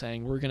that and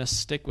saying, we're going to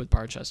stick with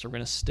Barchester, we're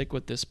going to stick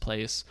with this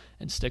place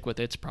and stick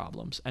with its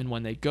problems. And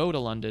when they go to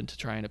London to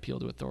try and appeal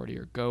to authority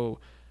or go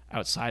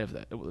outside of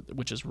that,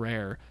 which is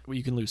rare,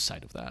 you can lose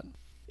sight of that.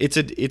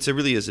 It's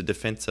really is a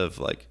defense of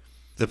like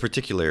the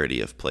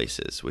particularity of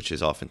places, which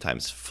is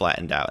oftentimes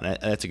flattened out. And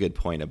that's a good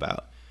point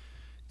about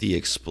the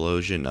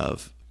explosion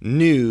of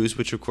news,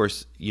 which of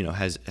course,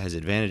 has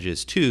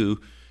advantages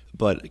too,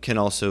 but can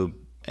also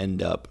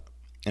end up,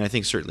 and I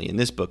think certainly in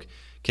this book,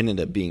 can end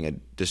up being a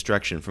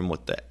distraction from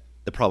what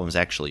the problems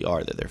actually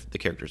are that the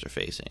characters are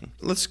facing.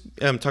 Let's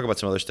talk about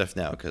some other stuff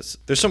now, because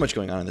there's so much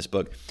going on in this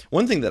book.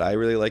 One thing that I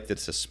really like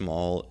that's a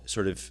small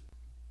sort of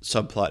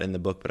subplot in the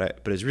book,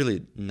 but is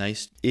really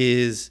nice,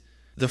 is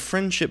the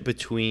friendship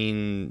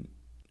between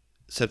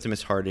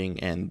Septimus Harding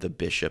and the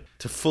bishop.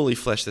 To fully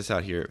flesh this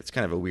out here, it's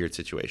kind of a weird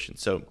situation.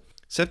 So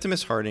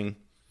Septimus Harding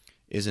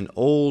is an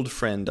old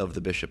friend of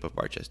the Bishop of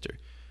Barchester.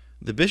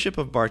 The Bishop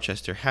of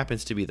Barchester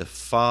happens to be the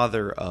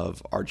father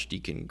of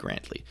Archdeacon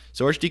Grantley.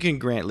 So Archdeacon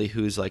Grantley,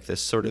 who's like the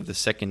sort of the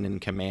second in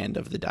command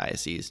of the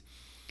diocese,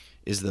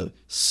 is the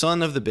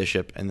son of the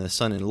bishop and the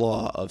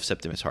son-in-law of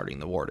Septimus Harding,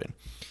 the warden.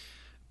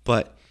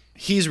 But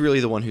he's really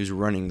the one who's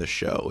running the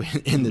show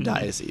in the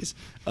diocese.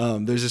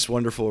 There's this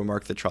wonderful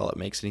remark that Trollope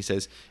makes, and he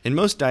says, in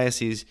most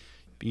dioceses,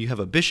 you have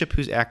a bishop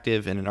who's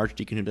active and an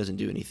archdeacon who doesn't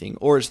do anything,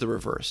 or it's the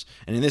reverse.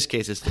 And in this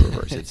case, it's the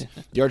reverse. It's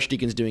the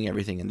archdeacon's doing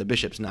everything and the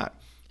bishop's not.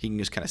 He can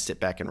just kind of sit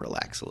back and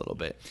relax a little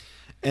bit.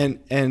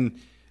 And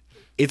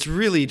it's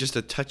really just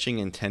a touching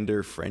and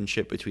tender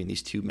friendship between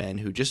these two men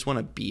who just want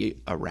to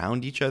be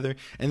around each other.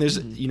 And there's,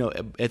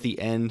 at the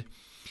end,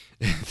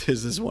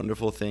 there's this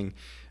wonderful thing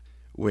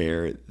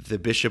where the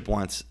bishop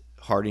wants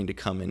Harding to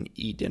come and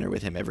eat dinner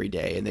with him every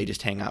day, and they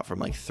just hang out from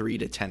like 3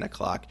 to 10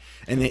 o'clock.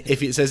 And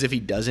if it says if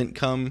he doesn't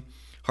come,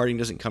 Harding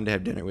doesn't come to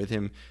have dinner with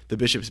him, the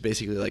bishop's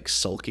basically like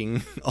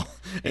sulking.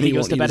 And he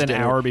goes to bed an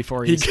hour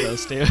before he's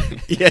supposed to.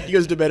 Yeah, he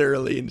goes to bed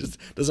early and just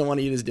doesn't want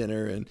to eat his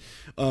dinner, and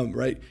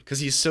right, because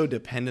he's so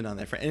dependent on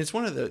that friend. And it's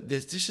one of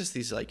there's just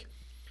these like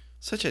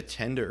such a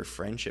tender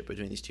friendship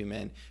between these two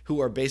men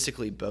who are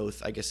basically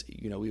both, I guess,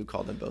 we would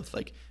call them both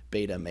like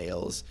beta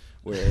males,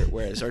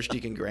 whereas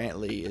Archdeacon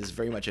Grantley is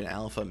very much an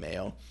alpha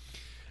male.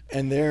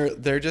 And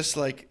they're just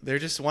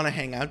want to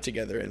hang out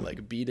together and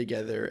like be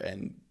together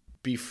and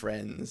be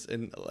friends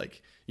and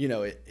like,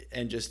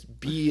 and just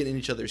be in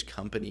each other's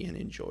company and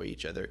enjoy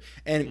each other.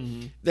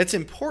 And that's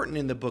important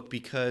in the book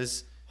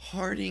because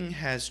Harding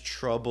has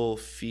trouble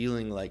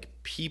feeling like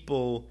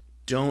people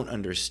don't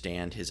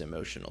understand his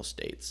emotional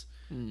states.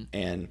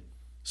 And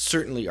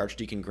certainly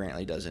Archdeacon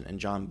Grantley doesn't, and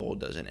John Bold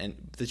doesn't.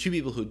 And the two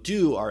people who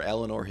do are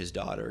Eleanor, his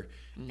daughter,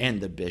 and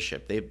the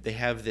bishop. They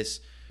have this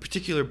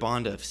particular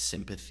bond of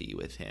sympathy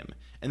with him.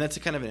 And that's a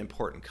kind of an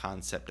important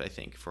concept, I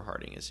think, for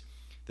Harding, is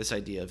this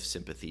idea of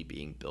sympathy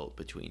being built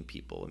between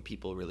people and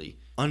people really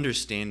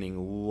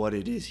understanding what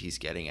it is he's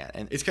getting at.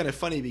 And it's kind of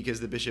funny because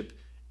the bishop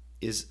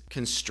is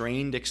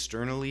constrained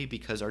externally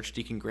because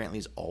Archdeacon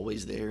Grantley's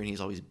always there and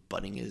he's always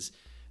butting his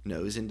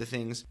nose into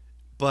things.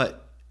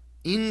 But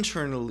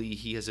internally,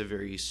 he has a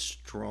very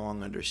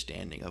strong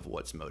understanding of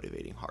what's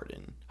motivating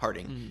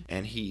Harding,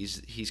 and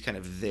he's kind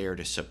of there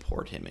to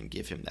support him and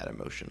give him that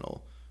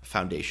emotional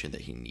foundation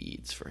that he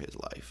needs for his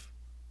life.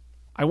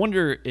 I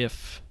wonder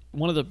if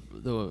one of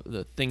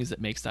the things that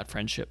makes that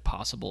friendship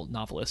possible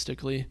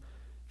novelistically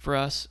for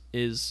us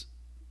is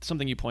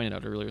something you pointed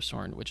out earlier,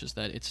 Soren, which is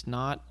that it's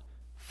not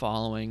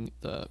following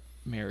the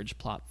marriage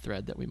plot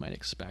thread that we might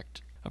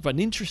expect of an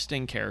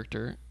interesting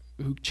character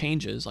who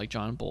changes, like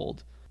John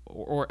Bold,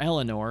 or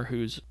Eleanor,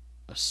 who's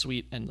a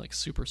sweet and like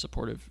super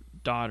supportive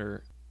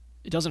daughter.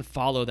 It doesn't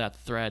follow that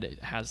thread.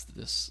 It has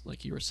this,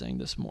 like you were saying,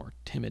 this more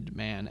timid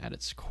man at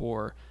its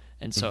core.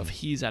 And so if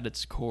he's at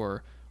its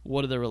core,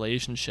 what are the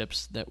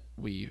relationships that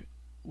we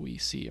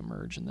see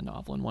emerge in the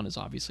novel? And one is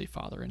obviously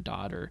father and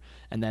daughter.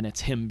 And then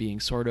it's him being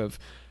sort of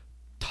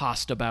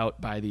tossed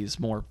about by these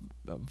more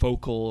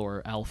vocal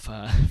or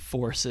alpha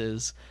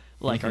forces,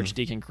 like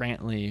Archdeacon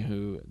Grantley,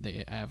 who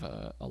they have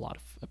a lot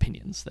of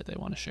opinions that they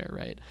want to share,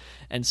 right?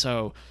 And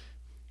so,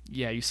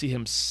 yeah, you see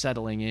him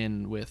settling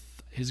in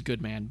with his good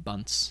man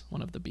Bunce,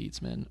 one of the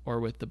beadsmen, or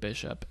with the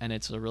bishop, and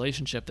it's a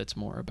relationship that's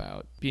more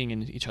about being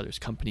in each other's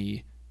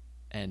company,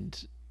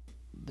 and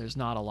there's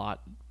not a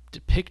lot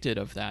depicted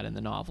of that in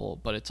the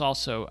novel, but it's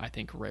also, I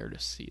think, rare to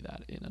see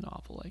that in a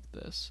novel like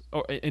this,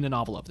 or in a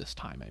novel of this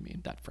time, I mean,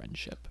 that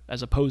friendship,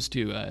 as opposed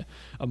to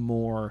a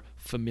more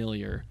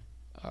familiar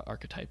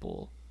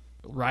archetypal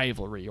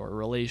rivalry or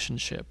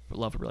relationship,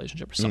 love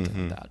relationship or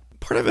something like that.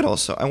 Part of it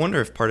also, I wonder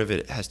if part of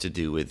it has to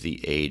do with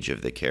the age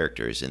of the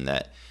characters, in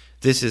that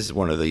this is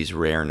one of these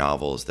rare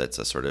novels that's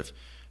a sort of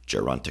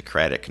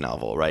gerontocratic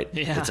novel, right?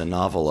 Yeah. It's a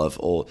novel of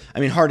old. I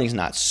mean, Harding's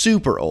not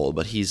super old,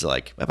 but he's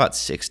like about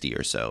 60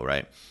 or so,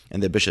 right?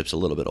 And the bishop's a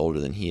little bit older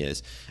than he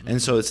is.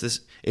 And so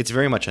it's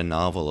very much a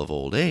novel of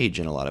old age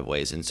in a lot of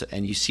ways.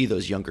 And you see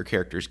those younger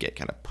characters get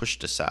kind of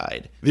pushed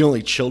aside. The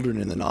only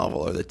children in the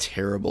novel are the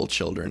terrible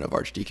children of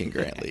Archdeacon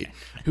Grantley.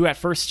 Who at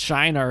first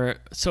shine are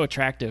so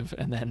attractive,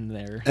 and then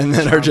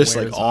are just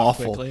like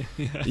awful.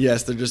 Yeah.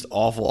 Yes, they're just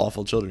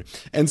awful children.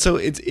 And so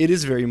it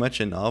is very much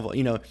a novel,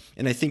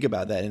 and I think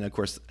about that. And of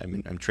course, I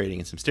mean, I'm trading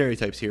in some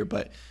stereotypes here,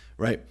 but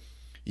right,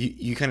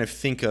 you kind of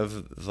think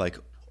of like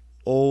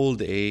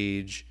old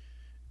age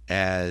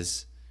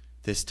as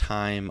this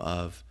time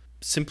of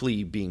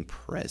simply being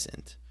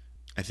present.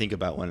 I think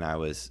about when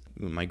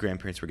my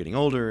grandparents were getting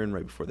older and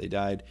right before they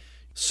died,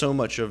 so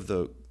much of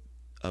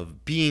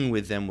being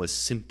with them was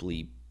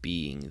simply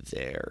being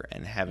there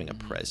and having a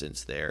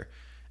presence there.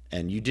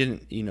 And you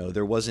didn't,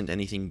 there wasn't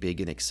anything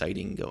big and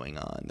exciting going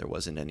on. There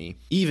wasn't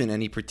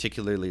any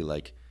particularly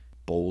like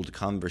bold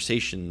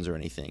conversations or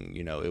anything.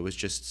 It was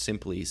just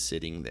simply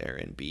sitting there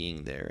and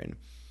being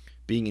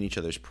in each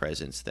other's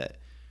presence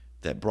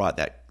that brought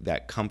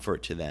that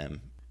comfort to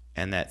them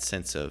and that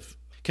sense of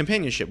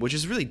companionship, which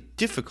is really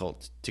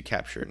difficult to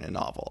capture in a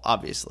novel,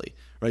 obviously,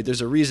 right?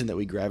 There's a reason that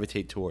we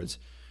gravitate towards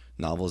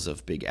novels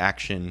of big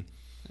action,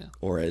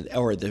 or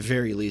at the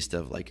very least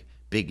of like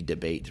big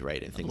debate,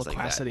 right, and things like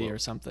that. Loquacity or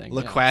something.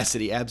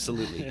 Loquacity,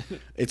 absolutely.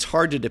 It's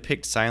hard to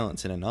depict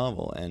silence in a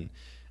novel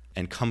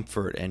and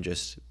comfort and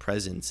just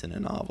presence in a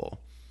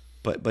novel,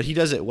 but he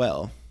does it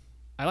well.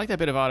 I like that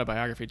bit of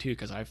autobiography too,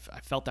 because I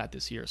felt that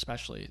this year,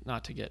 especially,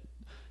 not to get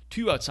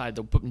too outside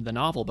the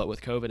novel, but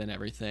with COVID and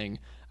everything,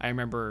 I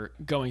remember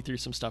going through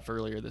some stuff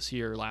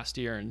last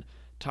year, and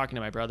talking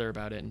to my brother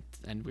about it,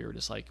 and we were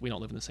just like, we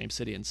don't live in the same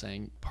city, and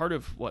saying part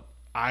of what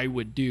I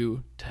would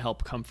do to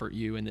help comfort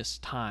you in this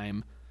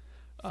time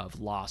of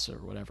loss or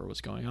whatever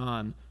was going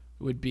on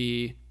would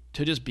be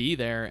to just be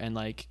there and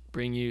like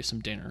bring you some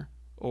dinner,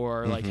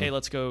 or like, hey,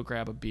 let's go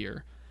grab a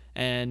beer.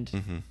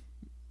 And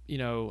you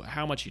know,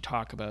 how much you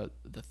talk about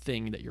the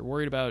thing that you're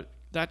worried about,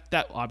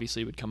 that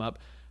obviously would come up,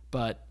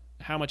 but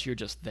how much you're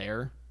just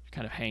there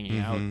kind of hanging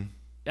out,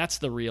 that's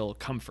the real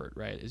comfort,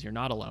 right? Is you're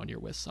not alone, you're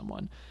with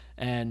someone.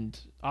 And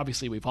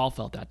obviously we've all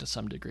felt that to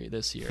some degree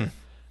this year.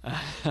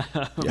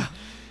 Yeah.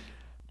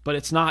 But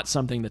it's not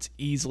something that's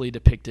easily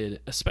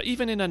depicted,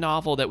 even in a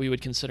novel that we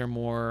would consider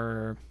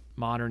more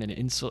modern and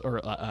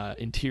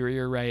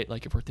interior, right?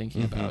 Like if we're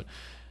thinking about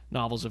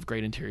novels of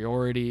great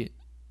interiority,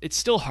 it's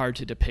still hard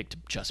to depict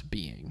just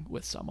being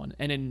with someone.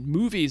 And in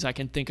movies, I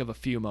can think of a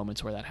few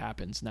moments where that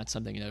happens, and that's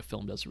something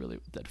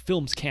that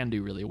films can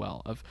do really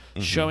well, of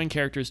showing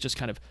characters just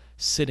kind of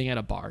sitting at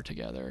a bar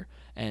together,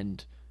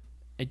 and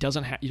you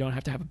don't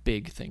have to have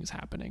big things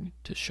happening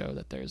to show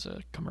that there's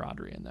a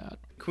camaraderie in that.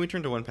 Can we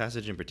turn to one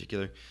passage in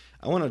particular?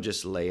 I want to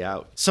just lay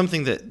out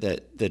something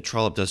that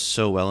Trollope does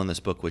so well in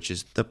this book, which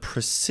is the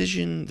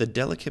precision, the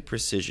delicate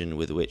precision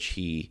with which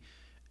he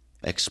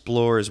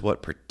explores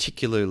what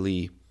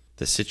particularly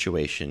the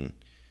situation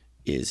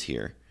is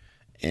here.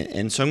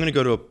 And so I'm going to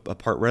go to a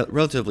part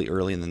relatively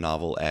early in the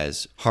novel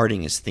as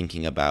Harding is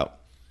thinking about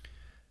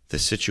the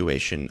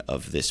situation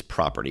of this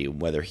property,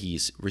 whether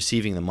he's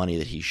receiving the money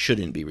that he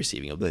shouldn't be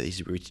receiving, whether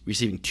he's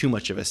receiving too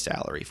much of a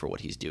salary for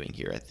what he's doing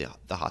here at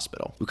the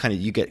hospital.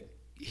 You get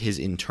his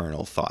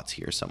internal thoughts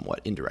here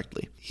somewhat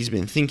indirectly. He's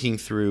been thinking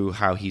through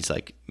how he's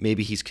like,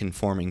 maybe he's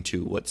conforming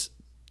to what's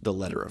the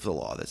letter of the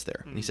law that's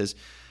there. And he says,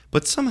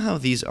 but somehow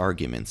these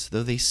arguments,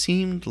 though they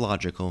seemed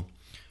logical,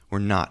 were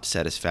not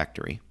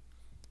satisfactory.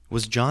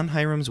 Was John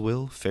Hiram's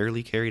will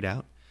fairly carried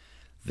out?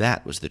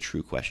 That was the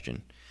true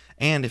question.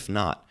 And if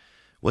not,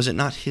 was it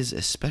not his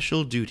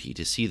especial duty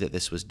to see that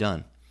this was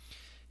done?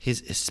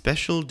 His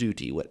especial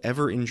duty,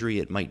 whatever injury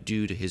it might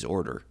do to his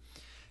order,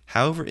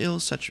 however ill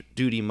such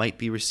duty might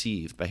be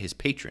received by his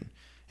patron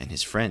and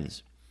his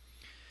friends.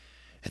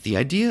 At the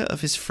idea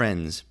of his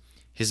friends,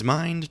 his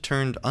mind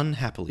turned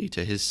unhappily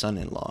to his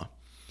son-in-law.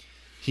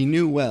 He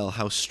knew well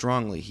how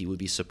strongly he would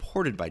be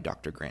supported by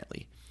Dr.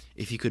 Grantley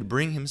if he could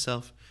bring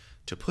himself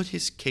to put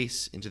his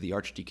case into the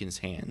Archdeacon's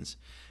hands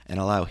and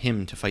allow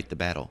him to fight the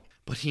battle.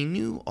 But he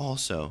knew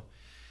also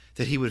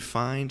that he would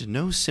find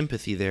no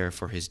sympathy there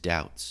for his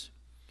doubts,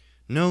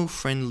 no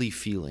friendly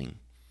feeling,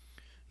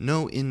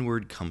 no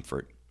inward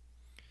comfort.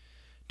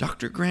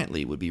 Dr.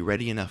 Grantley would be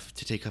ready enough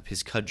to take up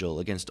his cudgel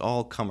against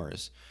all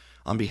comers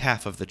on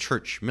behalf of the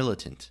church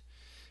militant,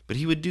 but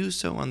he would do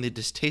so on the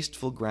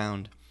distasteful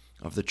ground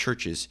of the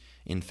church's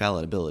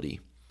infallibility.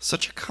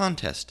 Such a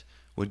contest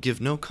would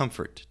give no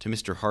comfort to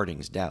Mr.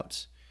 Harding's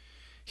doubts.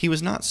 He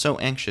was not so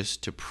anxious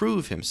to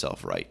prove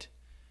himself right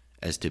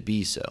as to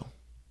be so.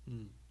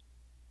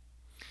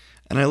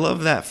 And I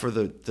love that for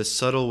the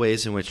subtle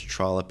ways in which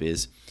Trollope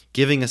is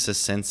giving us a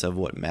sense of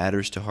what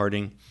matters to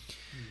Harding,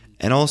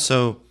 and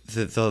also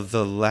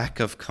the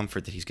lack of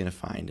comfort that he's going to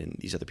find in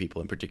these other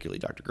people, and particularly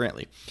Dr.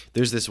 Grantley.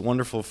 There's this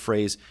wonderful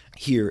phrase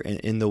here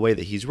in the way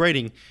that he's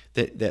writing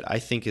that I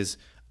think is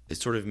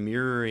sort of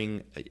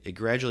mirroring,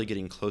 gradually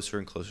getting closer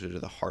and closer to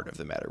the heart of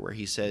the matter, where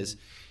he says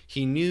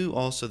he knew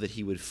also that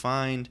he would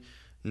find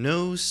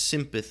no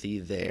sympathy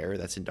there,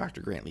 that's in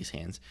Dr. Grantley's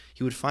hands,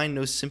 he would find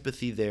no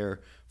sympathy there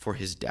for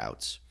his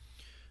doubts,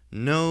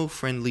 no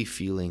friendly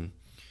feeling,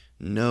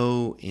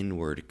 no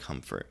inward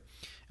comfort.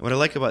 And what I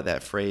like about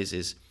that phrase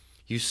is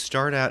you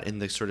start out in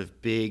the sort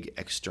of big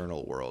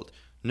external world,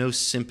 no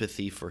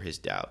sympathy for his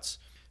doubts.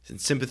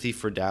 And sympathy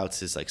for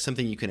doubts is like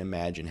something you can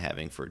imagine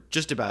having for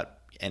just about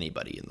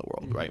anybody in the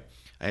world, right?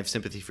 I have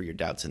sympathy for your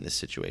doubts in this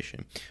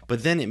situation.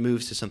 But then it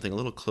moves to something a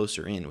little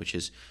closer in, which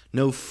is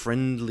no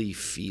friendly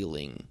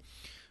feeling,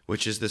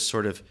 which is this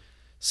sort of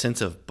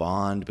sense of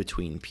bond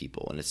between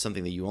people. And it's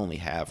something that you only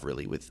have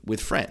really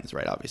with friends,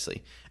 right,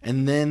 obviously.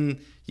 And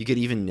then you get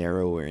even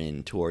narrower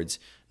in towards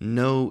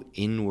no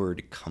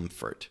inward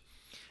comfort.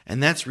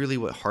 And that's really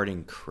what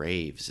Harding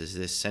craves, is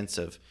this sense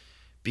of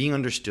being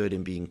understood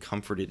and being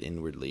comforted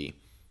inwardly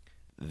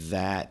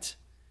that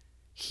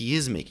he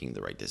is making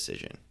the right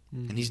decision.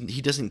 And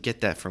he doesn't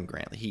get that from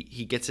Grantley.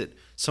 He gets it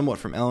somewhat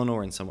from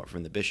Eleanor and somewhat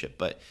from the bishop,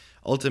 but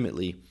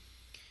ultimately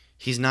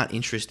he's not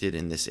interested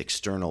in this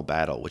external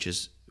battle, which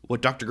is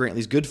what Dr.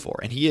 Grantley's good for.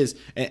 And he is,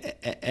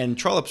 and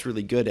Trollope's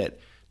really good at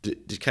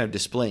kind of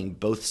displaying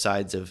both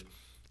sides of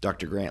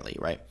Dr. Grantley,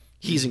 right?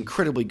 He's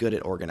incredibly good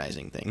at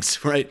organizing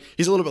things, right?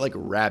 He's a little bit like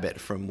Rabbit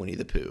from Winnie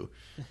the Pooh,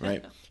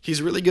 right? He's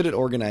really good at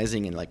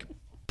organizing and like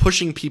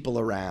pushing people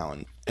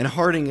around. And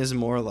Harding is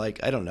more like,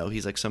 I don't know,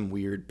 he's like some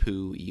weird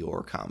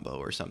Pooh-Eeyore combo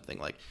or something.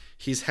 Like,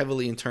 he's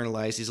heavily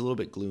internalized. He's a little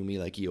bit gloomy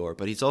like Eeyore,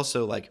 but he's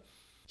also like,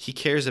 he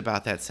cares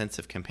about that sense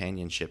of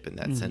companionship and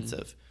that sense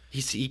of,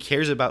 he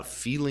cares about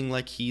feeling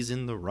like he's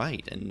in the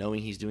right and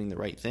knowing he's doing the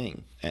right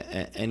thing.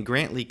 And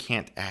Grantley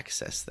can't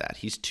access that.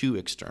 He's too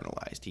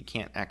externalized. He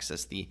can't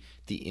access the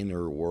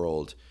inner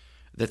world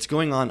that's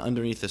going on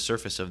underneath the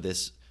surface of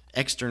this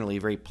externally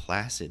very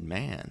placid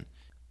man.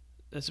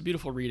 It's a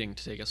beautiful reading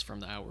to take us from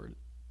the outward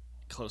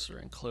closer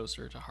and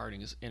closer to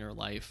Harding's inner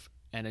life.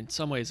 And in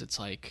some ways, it's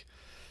like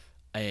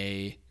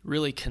a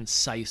really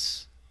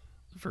concise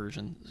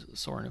version,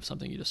 Soren, of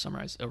something you just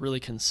summarized, a really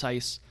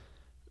concise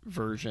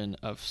version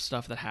of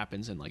stuff that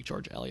happens in like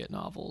George Eliot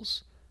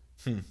novels,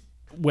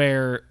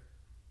 where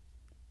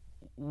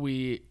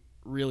we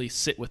really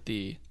sit with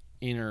the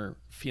inner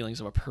feelings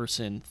of a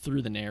person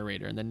through the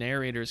narrator, and the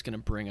narrator is going to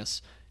bring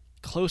us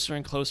closer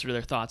and closer to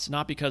their thoughts,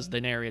 not because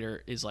the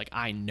narrator is like,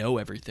 I know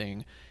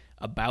everything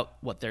about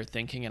what they're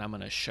thinking and I'm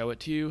going to show it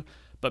to you,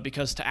 but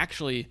because to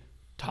actually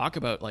talk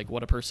about like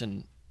what a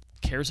person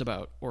cares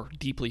about or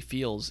deeply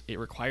feels, it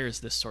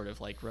requires this sort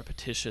of like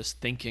repetitious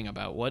thinking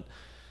about what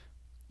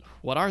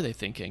are they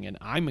thinking, and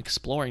I'm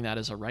exploring that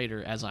as a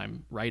writer as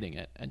I'm writing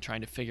it and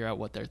trying to figure out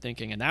what they're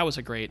thinking. And that was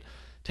a great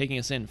taking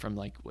us in from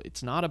like,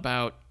 it's not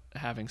about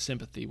having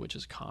sympathy, which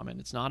is common.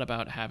 It's not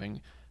about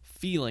having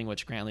feeling,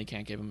 which Grantley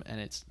can't give him, and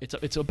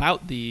it's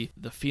about the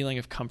feeling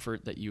of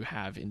comfort that you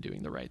have in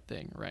doing the right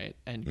thing, right?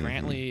 And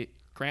Grantley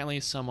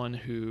is someone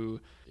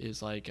who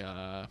is like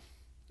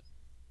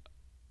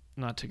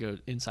not to go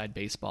inside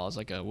baseball, is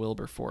like a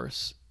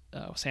Wilberforce,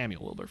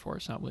 Samuel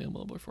Wilberforce, not William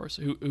Wilberforce,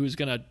 who's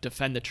going to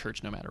defend the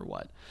church no matter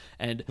what,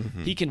 and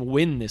he can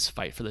win this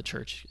fight for the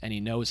church, and he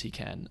knows he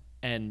can,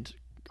 and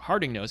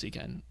Harding knows he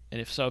can.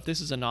 And if this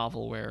is a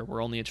novel where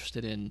we're only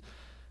interested in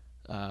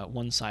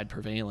one side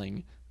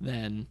prevailing,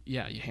 then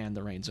yeah, you hand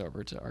the reins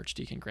over to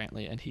Archdeacon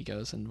Grantley and he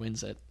goes and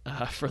wins it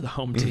for the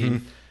home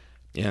team.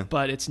 Yeah.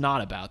 But it's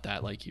not about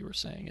that, like you were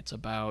saying. It's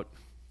about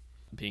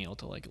being able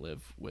to like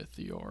live with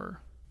your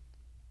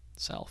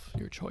self,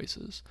 your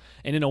choices,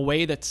 and in a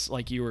way that's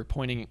like you were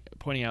pointing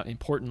out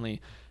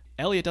importantly.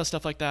 Eliot does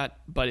stuff like that,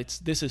 but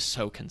this is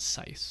so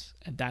concise,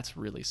 and that's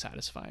really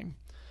satisfying,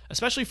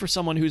 especially for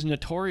someone who's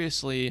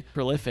notoriously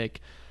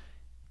prolific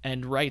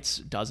and writes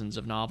dozens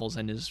of novels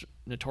and is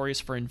notorious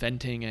for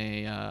inventing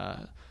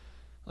a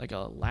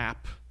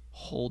lap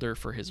holder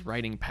for his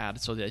writing pad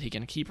so that he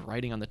can keep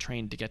writing on the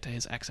train to get to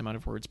his X amount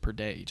of words per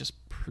day. He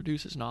just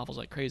produces novels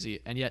like crazy,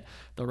 and yet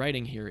the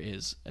writing here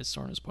is, as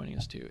Soren is pointing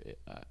us to,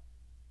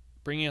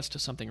 bringing us to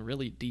something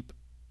really deep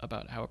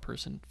about how a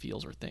person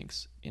feels or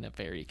thinks in a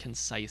very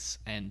concise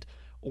and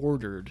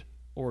ordered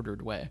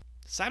way.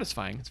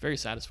 Satisfying. It's very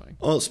satisfying.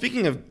 Well,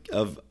 speaking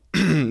of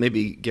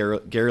maybe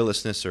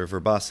garrulousness or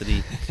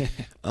verbosity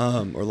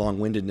or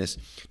long-windedness,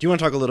 do you want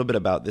to talk a little bit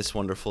about this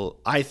wonderful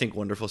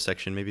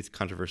section, maybe it's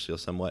controversial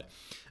somewhat,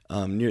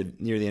 near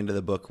the end of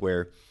the book,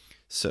 where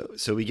so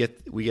we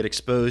get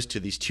exposed to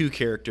these two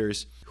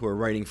characters who are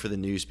writing for the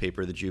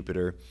newspaper, the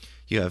Jupiter.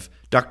 You have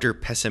Dr.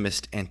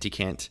 Pessimist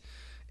Anticant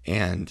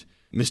and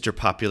Mr.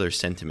 Popular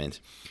Sentiment,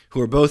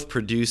 who are both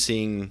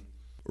producing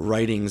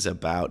writings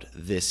about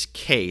this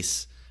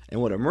case.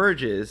 And what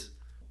emerges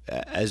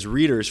as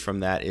readers from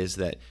that is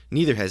that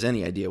neither has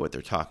any idea what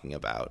they're talking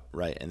about,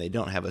 right? And they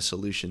don't have a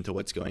solution to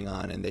what's going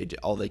on, and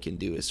all they can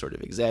do is sort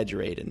of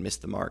exaggerate and miss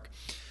the mark.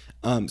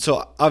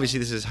 So obviously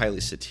this is highly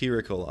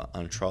satirical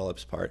on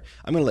Trollope's part.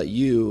 I'm going to let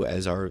you,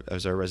 as our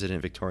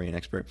resident Victorian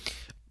expert,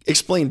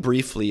 explain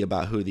briefly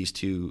about who these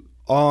two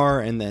are,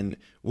 and then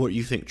what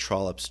you think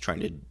Trollope's trying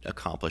to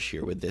accomplish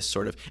here with this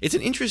sort of. It's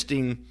an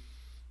interesting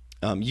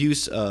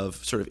use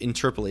of sort of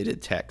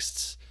interpolated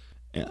texts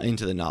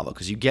into the novel,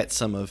 because you get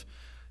some of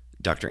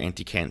Dr.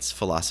 Anticant's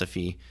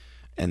philosophy,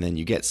 and then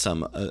you get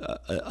some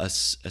a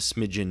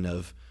smidgen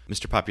of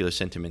Mr. Popular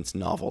Sentiment's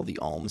novel, The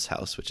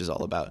Almshouse, which is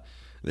all about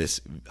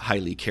this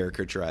highly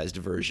caricaturized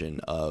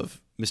version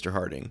of Mr.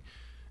 Harding.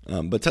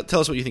 But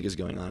tell us what you think is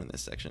going on in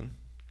this section.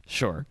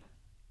 Sure.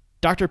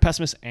 Dr.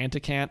 Pessimist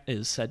Anticant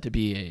is said to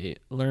be a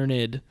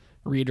learned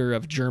reader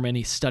of German.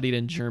 He studied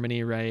in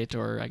Germany, right,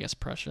 or I guess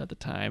Prussia at the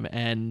time,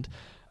 and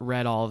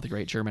read all of the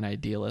great German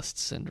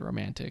idealists and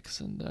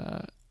romantics,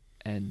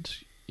 and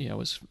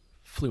was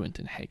fluent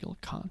in Hegel,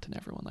 Kant, and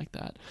everyone like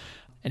that.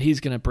 And he's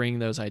going to bring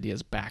those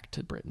ideas back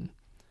to Britain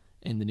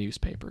in the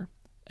newspaper.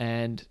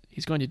 And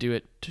he's going to do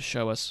it to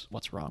show us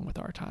what's wrong with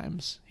our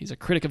times. He's a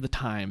critic of the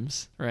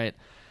times, right?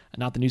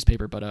 Not the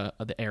newspaper, but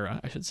of the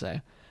era, I should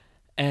say.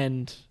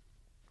 And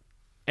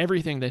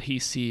everything that he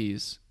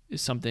sees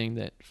is something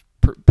that,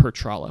 per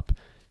Trollope,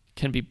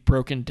 can be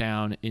broken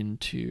down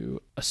into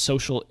a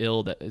social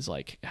ill that is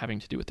like having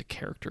to do with the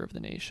character of the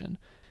nation.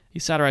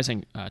 He's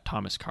satirizing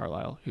Thomas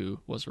Carlyle, who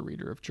was a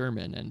reader of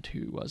German and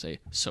who was a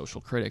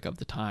social critic of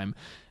the time.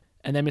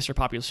 And then Mr.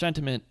 Popular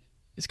Sentiment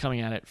is coming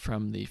at it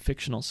from the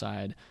fictional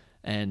side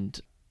and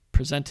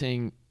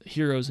presenting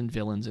heroes and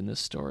villains in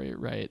this story,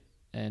 right?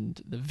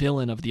 And the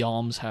villain of The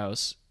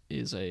Almshouse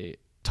is a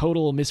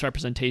total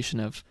misrepresentation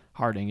of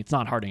Harding. It's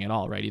not Harding at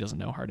all, right? He doesn't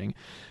know Harding.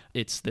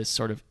 It's this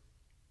sort of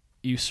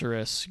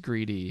usurious,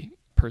 greedy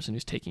person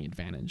who's taking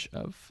advantage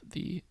of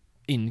the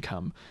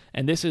income.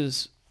 And this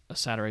is a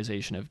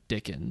satirization of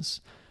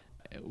Dickens.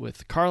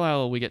 With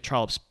Carlyle, we get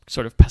Trollope's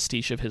sort of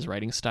pastiche of his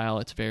writing style.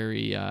 It's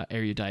very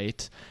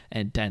erudite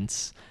and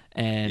dense,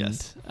 and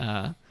yes.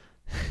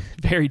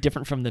 Very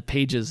different from the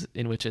pages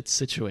in which it's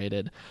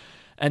situated.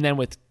 And then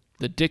with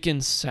the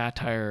Dickens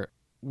satire,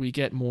 we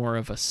get more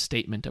of a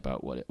statement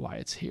about why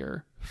it's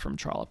here from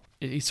Trollope.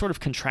 He's sort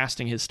of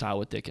contrasting his style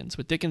with Dickens.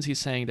 With Dickens, he's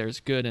saying there's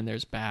good and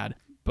there's bad.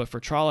 But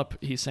for Trollope,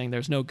 he's saying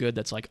there's no good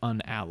that's like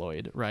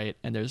unalloyed, right?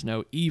 And there's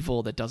no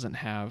evil that doesn't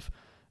have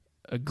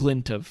a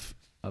glint of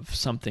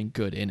something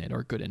good in it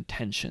or good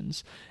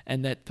intentions.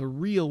 And that the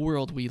real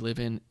world we live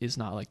in is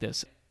not like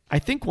this. I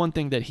think one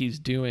thing that he's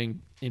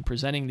doing in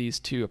presenting these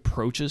two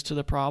approaches to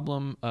the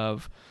problem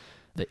of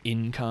the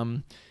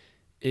income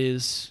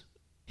is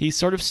he's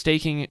sort of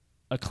staking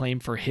a claim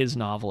for his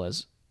novel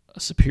as a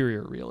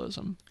superior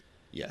realism.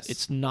 Yes.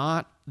 It's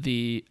not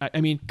I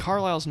mean,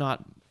 Carlyle's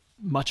not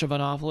much of a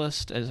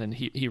novelist, as in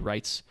he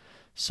writes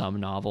some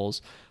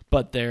novels,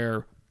 but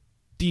they're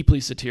deeply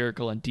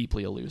satirical and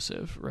deeply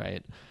elusive,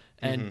 right?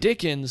 And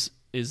Dickens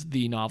is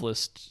the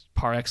novelist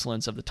par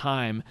excellence of the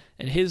time,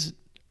 and his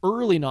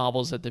early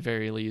novels at the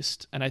very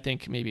least, and I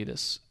think maybe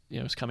this,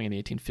 is coming in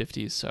the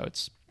 1850s, so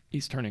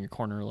he's turning a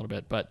corner a little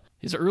bit, but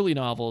his early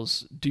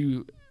novels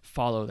do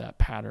follow that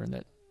pattern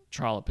that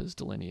Trollope is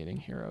delineating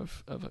here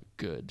of a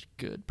good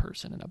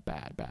person and a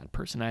bad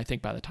person. And I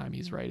think by the time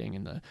he's writing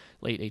in the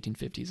late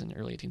 1850s and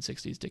early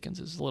 1860s, Dickens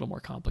is a little more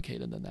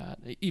complicated than that.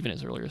 Even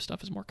his earlier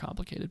stuff is more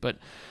complicated. But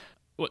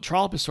what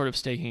Trollope is sort of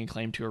staking a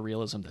claim to a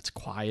realism that's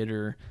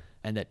quieter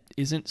and that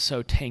isn't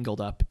so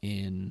tangled up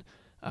in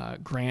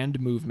grand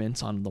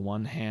movements on the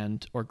one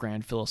hand or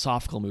grand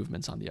philosophical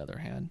movements on the other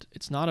hand.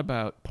 It's not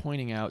about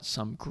pointing out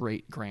some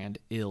great grand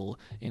ill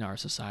in our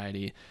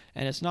society,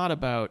 and it's not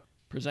about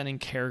presenting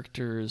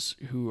characters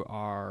who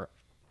are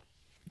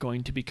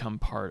going to become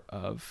part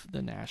of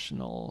the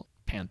national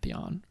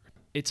pantheon.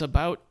 It's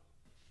about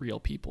real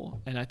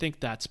people, and I think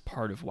that's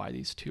part of why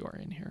these two are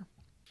in here.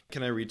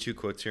 Can I read two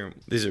quotes here?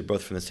 These are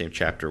both from the same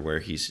chapter where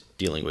he's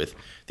dealing with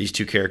these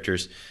two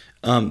characters.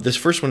 This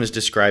first one is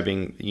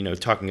describing,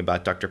 talking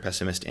about Dr.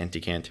 Pessimist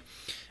Anticant.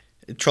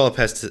 Trollope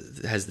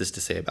has this to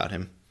say about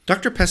him.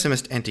 Dr.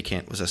 Pessimist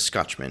Anticant was a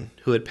Scotchman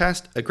who had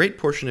passed a great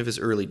portion of his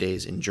early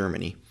days in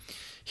Germany.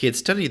 He had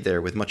studied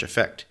there with much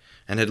effect,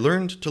 and had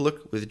learned to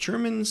look with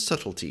German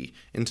subtlety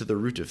into the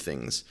root of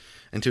things,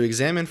 and to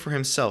examine for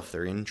himself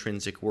their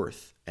intrinsic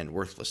worth and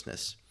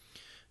worthlessness.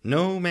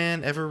 No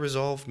man ever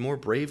resolved more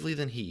bravely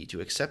than he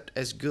to accept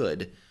as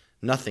good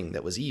nothing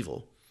that was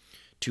evil,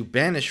 to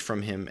banish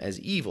from him as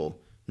evil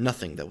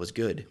nothing that was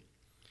good.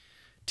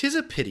 'Tis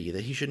a pity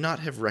that he should not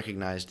have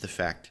recognized the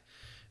fact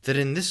that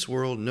in this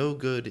world no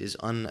good is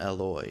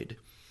unalloyed,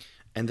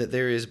 and that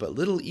there is but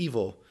little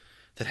evil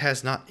that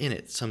has not in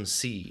it some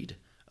seed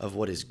of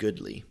what is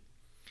goodly.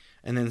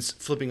 And then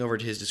flipping over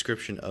to his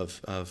description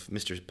of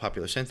Mr.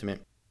 Popular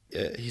Sentiment,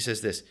 he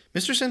says this: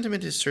 Mr.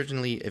 Sentiment is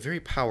certainly a very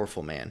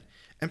powerful man,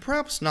 and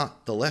perhaps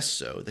not the less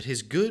so that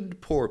his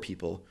good poor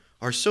people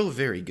are so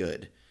very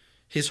good,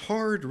 his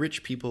hard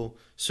rich people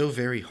so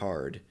very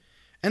hard,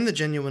 and the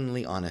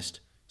genuinely honest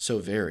so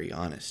very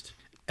honest.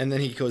 And then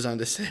he goes on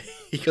to say,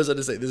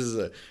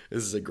 this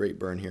is a great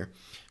burn here.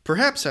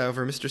 Perhaps,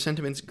 however, Mr.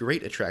 Sentiment's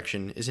great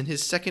attraction is in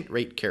his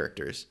second-rate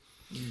characters.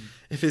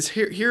 If his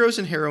heroes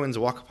and heroines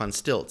walk upon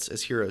stilts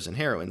as heroes and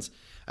heroines,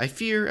 I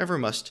fear ever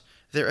must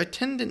their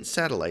attendant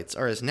satellites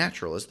are as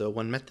natural as though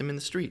one met them in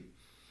the street.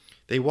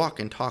 They walk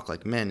and talk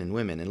like men and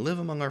women and live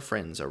among our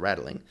friends a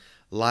rattling,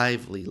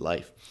 lively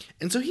life.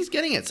 And so he's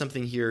getting at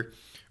something here,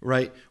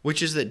 right,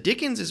 which is that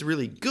Dickens is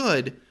really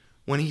good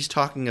when he's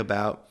talking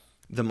about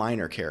the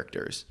minor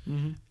characters.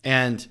 Mm-hmm.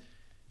 And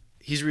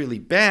he's really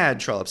bad,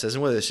 Trollope says,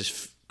 and whether this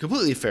is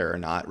completely fair or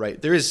not,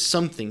 right, there is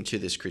something to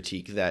this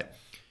critique that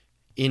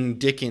in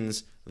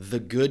Dickens, the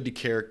good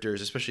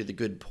characters, especially the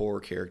good poor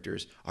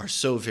characters, are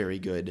so very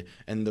good,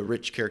 and the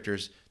rich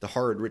characters, the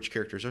hard rich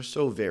characters, are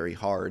so very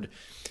hard.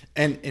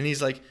 And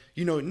he's like,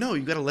 no,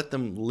 you got to let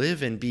them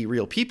live and be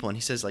real people. And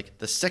he says, like,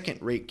 the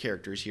second-rate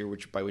characters here,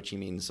 by which he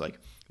means like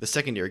the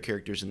secondary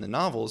characters in the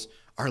novels,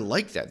 are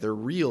like that. They're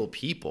real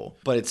people,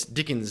 but it's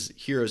Dickens'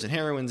 heroes and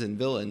heroines and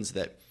villains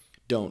that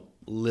don't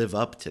live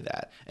up to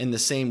that. And the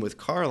same with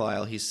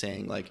Carlyle. He's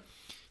saying, like,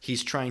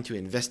 he's trying to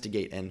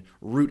investigate and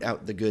root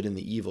out the good and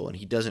the evil, and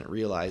he doesn't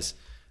realize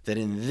that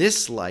in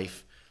this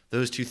life,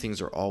 those two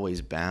things are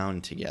always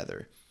bound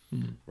together,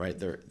 right?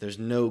 There's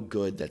no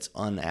good that's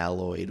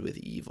unalloyed with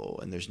evil,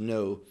 and there's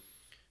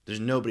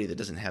nobody that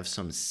doesn't have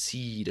some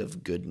seed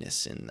of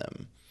goodness in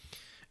them.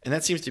 And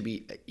that seems to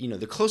be,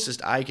 the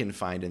closest I can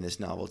find in this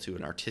novel to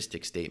an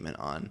artistic statement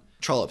on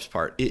Trollope's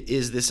part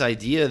is this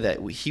idea that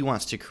he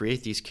wants to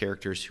create these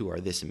characters who are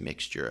this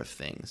mixture of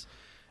things,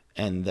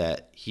 and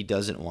that he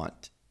doesn't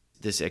want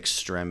this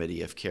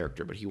extremity of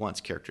character, but he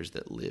wants characters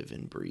that live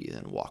and breathe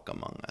and walk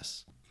among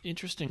us.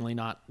 Interestingly,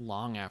 not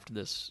long after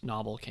this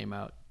novel came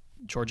out,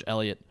 George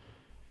Eliot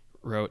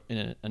wrote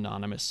an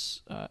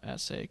anonymous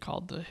essay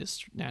called The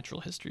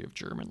Natural History of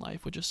German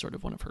Life, which is sort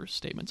of one of her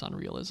statements on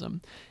realism.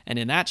 And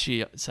in that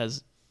she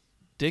says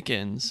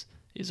Dickens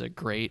is a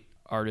great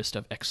artist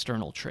of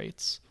external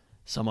traits,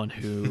 someone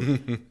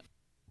who,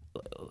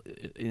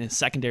 in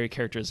secondary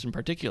characters in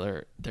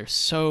particular, they're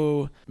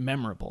so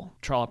memorable.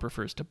 Trollope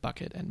refers to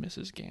Bucket and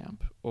Mrs.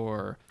 Gamp,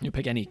 or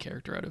pick any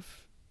character out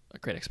of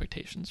Great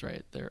Expectations,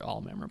 right? They're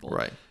all memorable.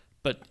 Right.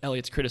 But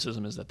Eliot's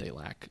criticism is that they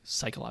lack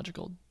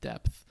psychological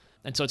depth.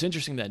 And so it's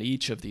interesting that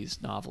each of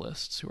these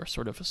novelists who are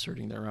sort of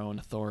asserting their own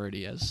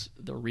authority as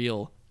the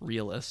real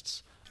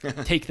realists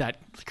take that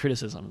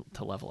criticism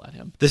to level at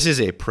him. This is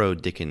a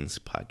pro-Dickens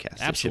podcast.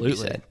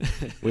 Absolutely. It should be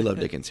said. We love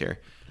Dickens here.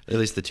 At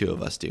least the two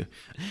of us do.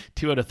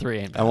 2 out of 3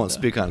 ain't bad, I won't though.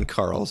 speak on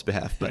Carl's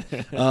behalf,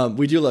 but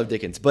we do love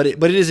Dickens. But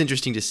it is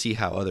interesting to see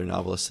how other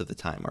novelists of the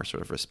time are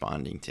sort of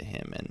responding to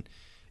him. And,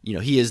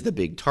 he is the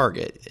big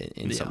target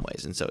in some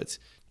ways. And so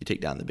you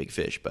take down the big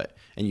fish,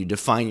 and you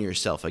define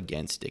yourself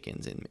against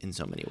Dickens in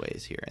so many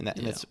ways here. And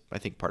that's, I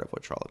think, part of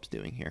what Trollope's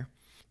doing here.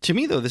 To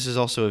me, though, this is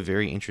also a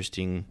very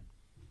interesting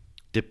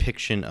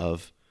depiction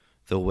of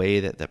the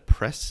way that the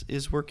press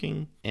is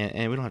working.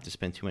 And we don't have to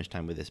spend too much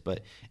time with this,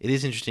 but it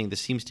is interesting.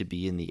 This seems to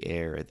be in the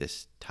air at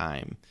this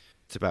time.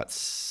 It's about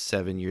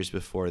 7 years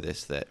before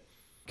this that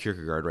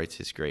Kierkegaard writes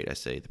his great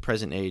essay, The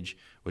Present Age,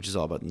 which is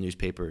all about the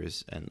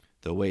newspapers and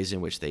the ways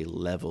in which they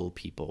level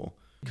people,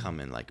 come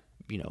and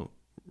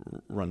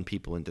run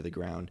people into the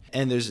ground.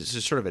 And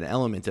there's sort of an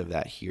element of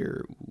that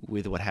here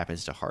with what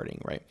happens to Harding,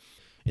 right?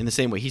 In the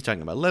same way he's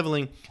talking about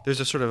leveling, there's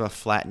a sort of a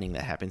flattening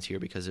that happens here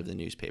because of the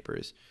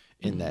newspapers,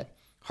 in that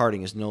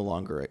Harding is no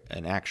longer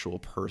an actual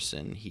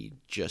person. He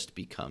just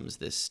becomes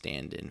this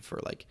stand-in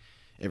for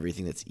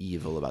everything that's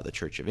evil about the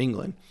Church of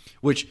England,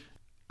 which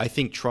I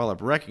think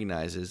Trollope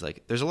recognizes.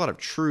 There's a lot of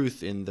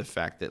truth in the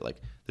fact that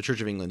the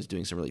Church of England is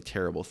doing some really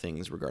terrible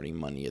things regarding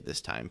money at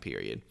this time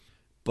period,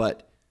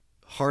 but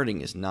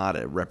Harding is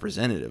not a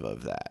representative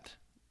of that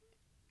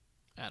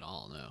at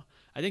all. No,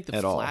 I think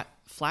the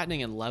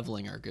flattening and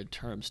leveling are good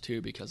terms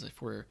too, because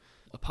if we're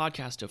a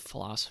podcast of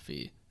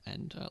philosophy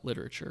and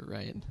literature,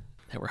 right,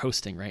 that we're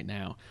hosting right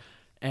now,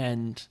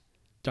 and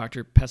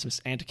Dr.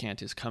 Pessimist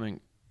Anticant is coming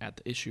at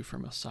the issue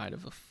from a side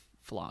of a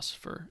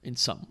philosopher in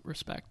some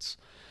respects,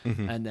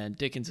 and then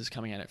Dickens is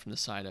coming at it from the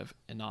side of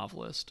a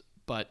novelist,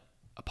 but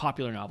a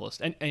popular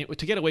novelist. And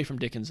to get away from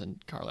Dickens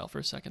and Carlyle for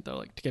a second,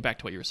 though, to get back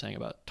to what you were saying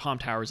about Tom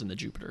Towers and the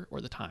Jupiter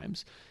or the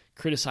Times,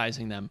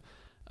 criticizing them,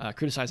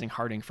 criticizing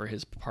Harding for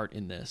his part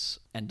in this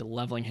and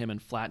leveling him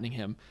and flattening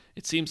him,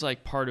 it seems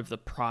like part of the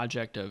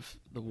project of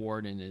the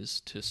Warden is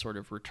to sort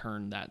of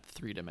return that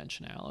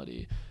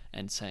three-dimensionality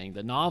and saying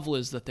the novel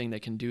is the thing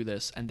that can do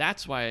this. And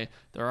that's why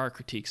there are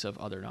critiques of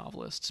other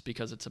novelists,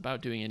 because it's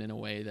about doing it in a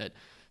way that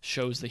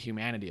shows the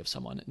humanity of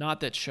someone, not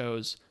that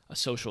shows a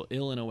social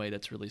ill in a way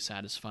that's really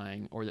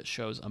satisfying, or that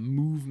shows a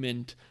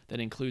movement that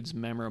includes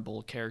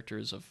memorable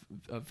characters of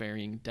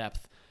varying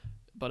depth.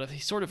 But if he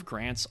sort of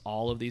grants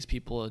all of these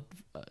people a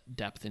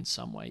depth in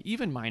some way,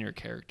 even minor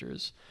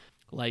characters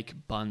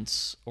like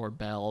Bunce or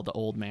Bell, the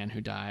old man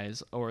who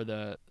dies, or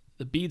the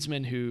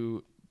beadsmen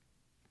who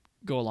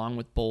go along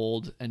with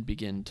Bold and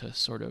begin to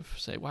sort of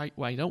say,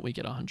 why don't we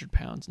get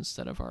 £100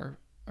 instead of our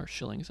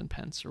shillings and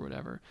pence or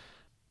whatever?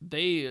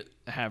 They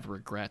have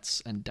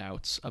regrets and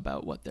doubts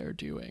about what they're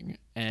doing,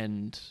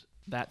 and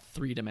that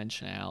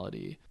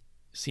three-dimensionality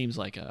seems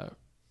like a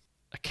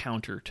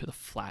counter to the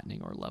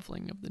flattening or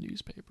leveling of the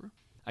newspaper.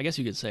 I guess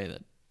you could say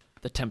that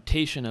the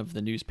temptation of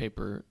the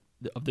newspaper,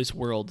 of this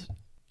world,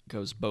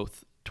 goes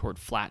both toward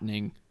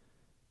flattening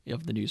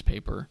of the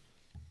newspaper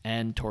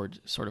and toward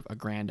sort of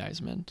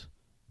aggrandizement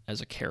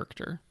as a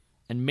character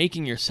and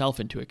making yourself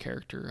into a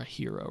character, a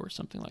hero or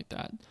something like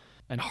that.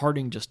 And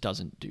Harding just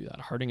doesn't do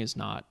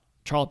that.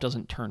 Trollope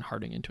doesn't turn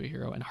Harding into a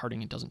hero, and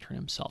Harding doesn't turn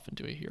himself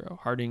into a hero.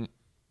 Harding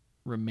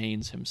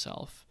remains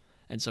himself.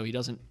 And so he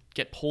doesn't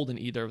get pulled in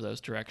either of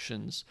those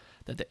directions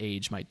that the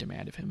age might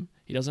demand of him.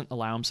 He doesn't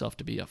allow himself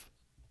to be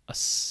a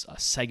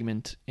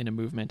segment in a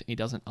movement. He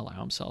doesn't allow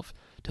himself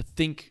to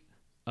think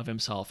of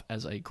himself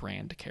as a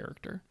grand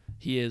character.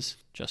 He is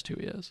just who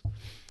he is.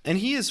 And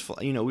he is,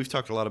 we've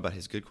talked a lot about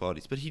his good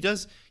qualities, but he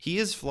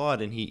is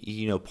flawed. And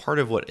he part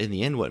of what, in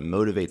the end, what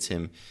motivates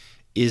him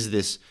is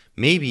this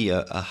maybe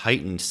a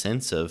heightened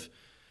sense of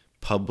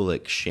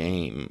public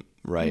shame,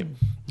 right?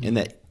 Mm-hmm. And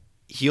that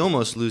he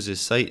almost loses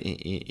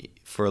sight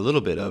for a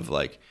little bit of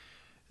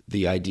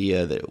the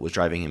idea that was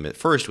driving him at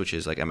first, which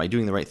is am I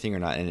doing the right thing or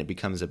not? And it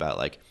becomes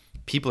about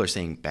people are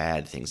saying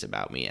bad things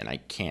about me and I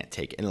can't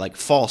take it, and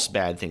false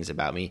bad things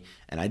about me,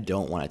 and I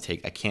don't want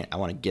to I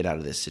want to get out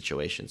of this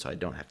situation so I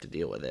don't have to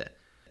deal with it.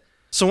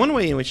 So one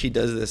way in which he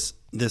does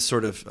this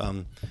sort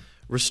of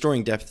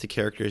restoring depth to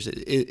characters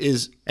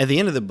is at the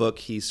end of the book,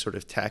 he's sort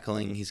of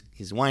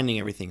he's winding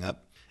everything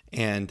up,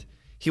 and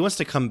he wants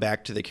to come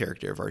back to the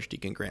character of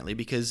Archdeacon Grantley,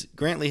 because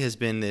Grantley has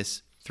been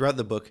this, throughout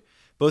the book,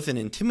 both an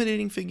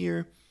intimidating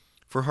figure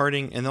for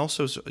Harding and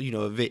also,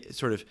 a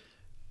sort of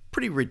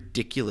pretty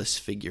ridiculous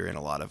figure in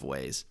a lot of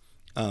ways.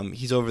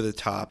 He's over the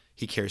top.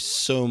 He cares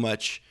so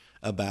much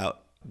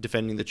about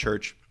defending the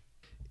church.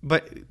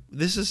 But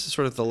this is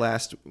sort of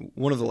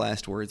one of the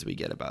last words we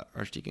get about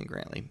Archdeacon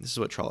Grantley. This is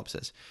what Trollope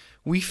says.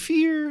 We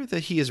fear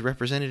that he is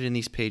represented in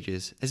these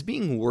pages as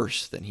being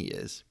worse than he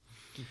is.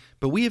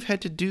 But we have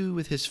had to do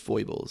with his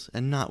foibles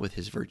and not with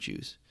his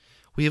virtues.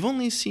 We have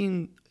only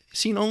seen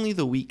only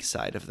the weak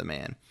side of the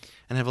man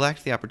and have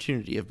lacked the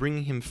opportunity of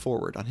bringing him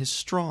forward on his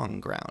strong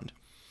ground.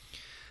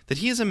 that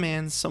he is a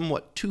man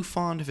somewhat too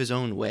fond of his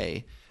own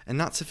way and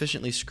not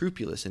sufficiently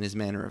scrupulous in his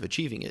manner of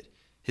achieving it,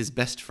 his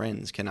best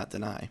friends cannot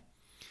deny.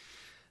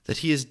 That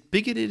he is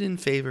bigoted in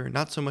favor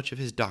not so much of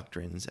his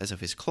doctrines as of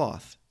his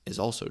cloth is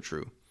also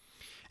true.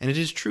 And it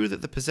is true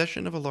that the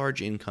possession of a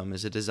large income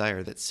is a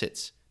desire that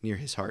sits near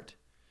his heart.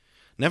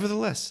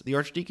 Nevertheless, the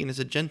archdeacon is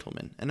a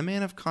gentleman and a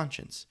man of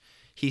conscience.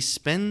 He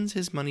spends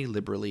his money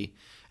liberally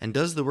and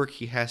does the work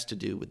he has to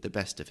do with the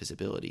best of his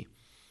ability.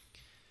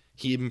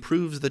 He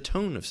improves the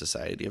tone of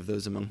society of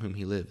those among whom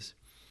he lives.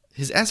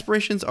 His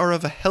aspirations are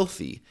of a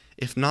healthy,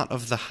 if not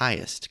of the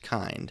highest,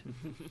 kind.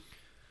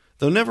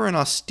 Though never an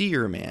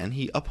austere man,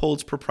 he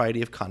upholds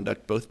propriety of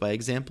conduct both by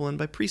example and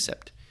by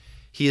precept.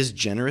 He is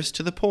generous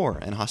to the poor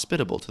and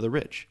hospitable to the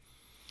rich.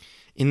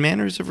 In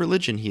matters of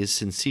religion he is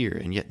sincere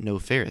and yet no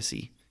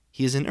Pharisee.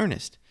 He is in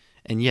earnest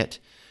and yet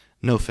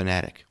no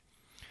fanatic.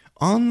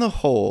 On the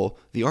whole,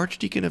 the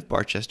Archdeacon of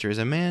Barchester is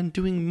a man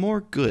doing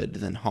more good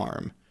than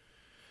harm.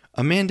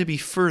 A man to be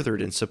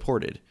furthered and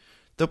supported,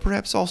 though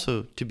perhaps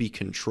also to be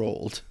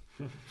controlled.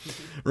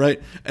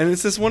 Right? And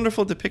it's this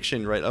wonderful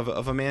depiction, right,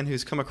 of a man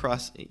who's come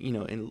across,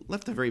 and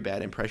left a very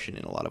bad impression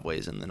in a lot of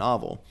ways in the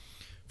novel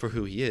for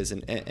who he is.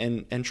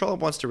 And Trollope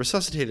wants to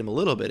resuscitate him a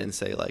little bit and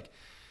say, like,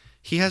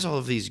 he has all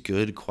of these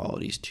good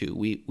qualities too.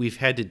 We've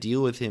had to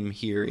deal with him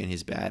here in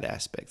his bad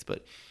aspects,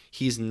 but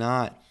he's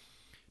not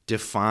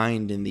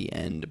defined in the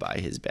end by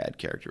his bad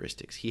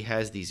characteristics. He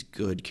has these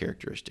good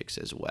characteristics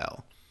as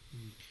well.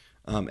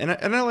 And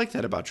I like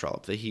that about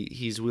Trollope, that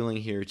he's willing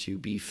here to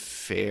be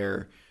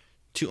fair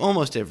to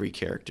almost every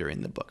character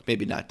in the book.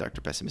 Maybe not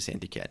Dr. Pessimist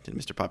Anticat and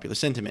Mr. Popular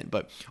Sentiment,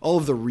 but all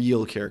of the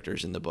real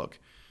characters in the book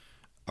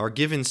are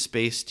given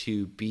space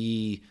to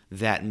be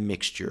that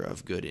mixture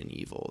of good and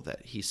evil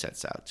that he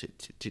sets out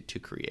to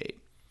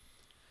create.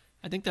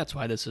 I think that's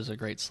why this is a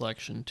great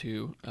selection,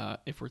 too,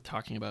 if we're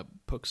talking about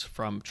books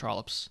from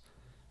Trollope's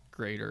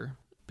greater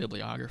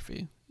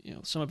bibliography.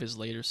 Some of his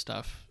later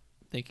stuff,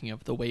 thinking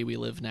of The Way We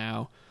Live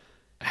Now,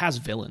 has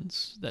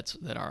villains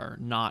that are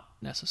not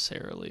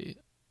necessarily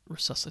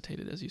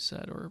resuscitated, as you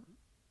said, or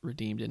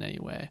redeemed in any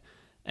way.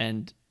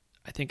 And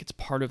I think it's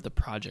part of the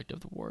project of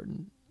the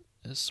Warden,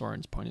 as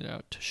Soren's pointed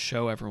out, to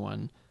show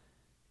everyone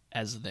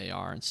as they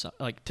are, and so,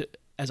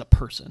 as a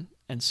person.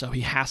 And so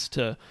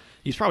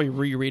he's probably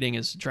rereading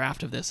his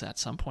draft of this at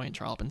some point,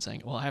 Trollope, and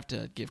saying, well, I have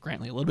to give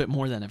Grantley a little bit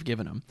more than I've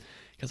given him,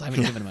 because I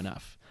haven't given him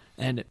enough.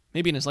 And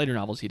maybe in his later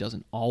novels he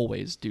doesn't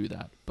always do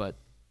that, but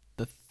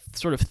the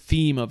sort of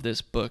theme of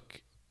this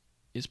book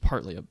is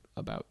partly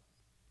about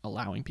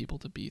allowing people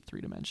to be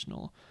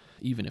three-dimensional,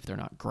 even if they're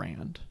not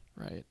grand,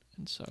 right?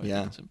 And so I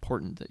think it's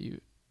important that you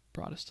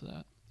brought us to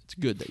that. It's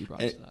good that you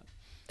brought us to that.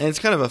 And it's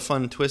kind of a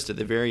fun twist. At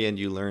the very end,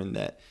 you learn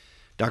that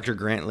Dr.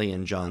 Grantley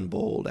and John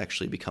Bold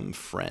actually become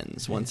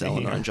friends once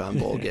Eleanor and John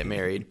Bold get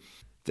married.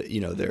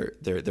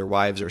 Their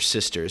wives are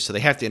sisters, so they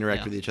have to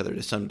interact with each other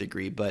to some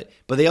degree. But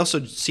they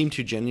also seem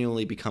to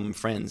genuinely become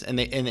friends, and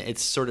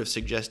it's sort of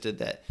suggested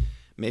that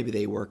maybe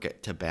they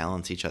work to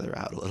balance each other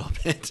out a little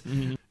bit,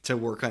 to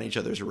work on each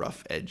other's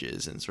rough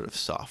edges and sort of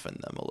soften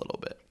them a little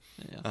bit.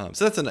 Yeah.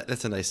 So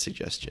that's a nice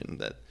suggestion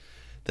that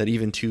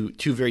even two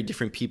very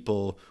different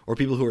people, or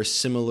people who are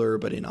similar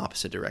but in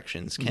opposite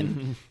directions,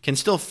 can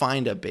still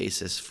find a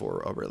basis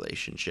for a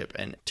relationship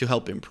and to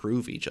help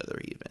improve each other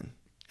even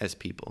as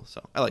people.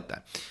 So I like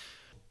that.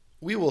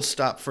 We will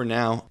stop for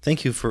now.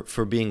 Thank you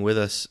for being with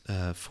us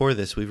for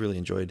this. We've really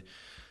enjoyed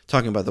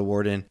talking about the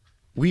Warden.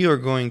 We are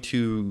going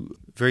to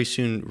very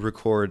soon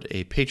record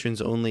a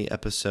patrons-only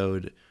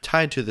episode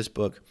tied to this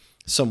book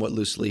somewhat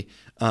loosely,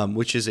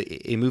 which is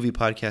a movie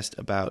podcast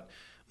about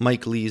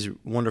Mike Leigh's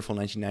wonderful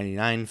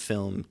 1999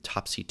 film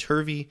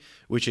Topsy-Turvy,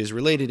 which is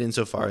related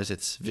insofar as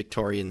it's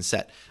Victorian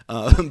set,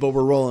 but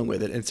we're rolling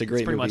with it. It's a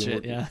great movie. That's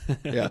pretty much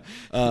it, yeah.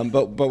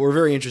 But we're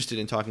very interested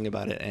in talking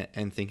about it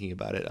and thinking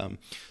about it.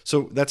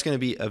 So that's going to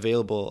be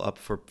available up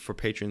for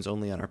patrons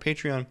only on our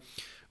Patreon,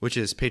 which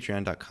is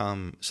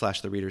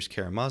patreon.com/The Reader's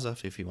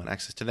Karamazov, if you want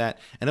access to that,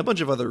 and a bunch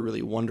of other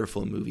really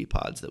wonderful movie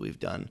pods that we've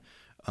done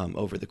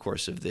over the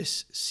course of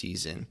this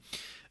season.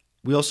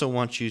 We also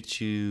want you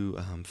to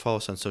follow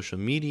us on social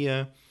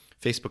media,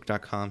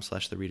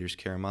 facebook.com/The Reader's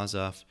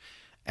Karamazov,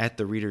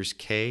 @The Reader's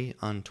K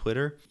on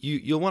Twitter.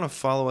 You'll want to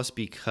follow us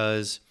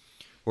because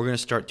we're going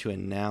to start to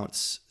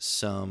announce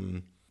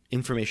some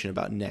information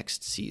about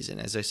next season.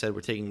 As I said,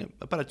 we're taking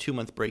about a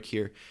 2-month break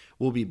here.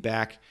 We'll be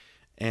back,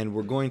 and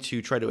we're going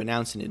to try to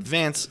announce in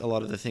advance a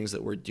lot of the things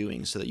that we're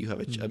doing so that you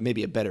have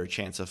maybe a better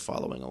chance of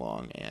following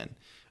along and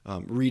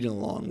reading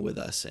along with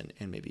us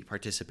and maybe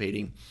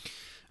participating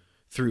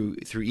through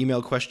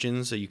email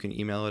questions. So you can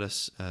email at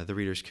us,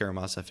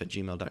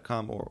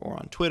 thereaderskaramazov@gmail.com, or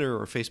on Twitter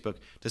or Facebook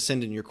to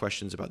send in your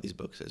questions about these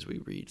books as we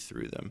read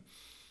through them.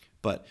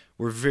 But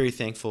we're very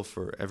thankful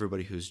for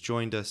everybody who's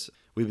joined us.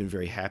 We've been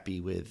very happy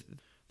with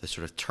the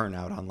sort of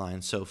turnout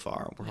online so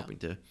far. We're hoping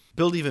to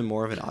build even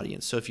more of an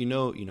audience. So if you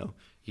know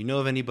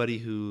of anybody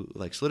who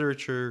likes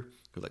literature,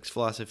 who likes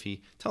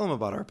philosophy, tell them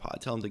about our pod.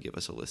 Tell them to give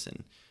us a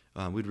listen.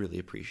 We'd really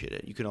appreciate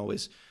it. You can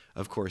always,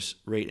 of course,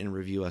 rate and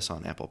review us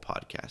on Apple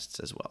Podcasts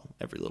as well.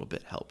 Every little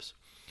bit helps.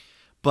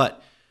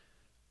 But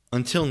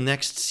until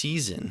next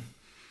season,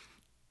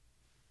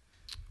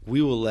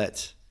 we will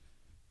let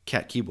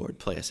Cat Keyboard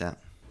play us out.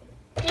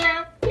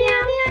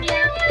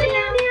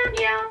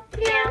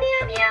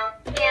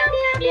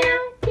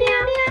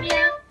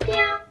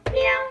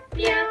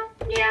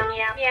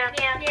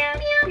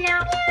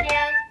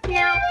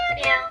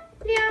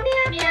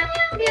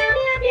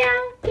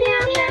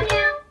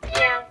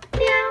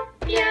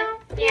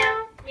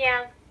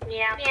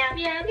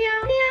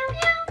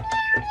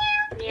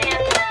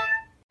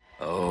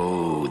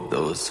 Oh,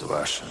 those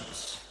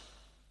Russians.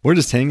 We're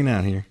just hanging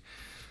out here.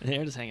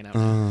 They're just hanging out.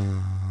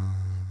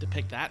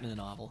 Depict that in a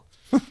novel.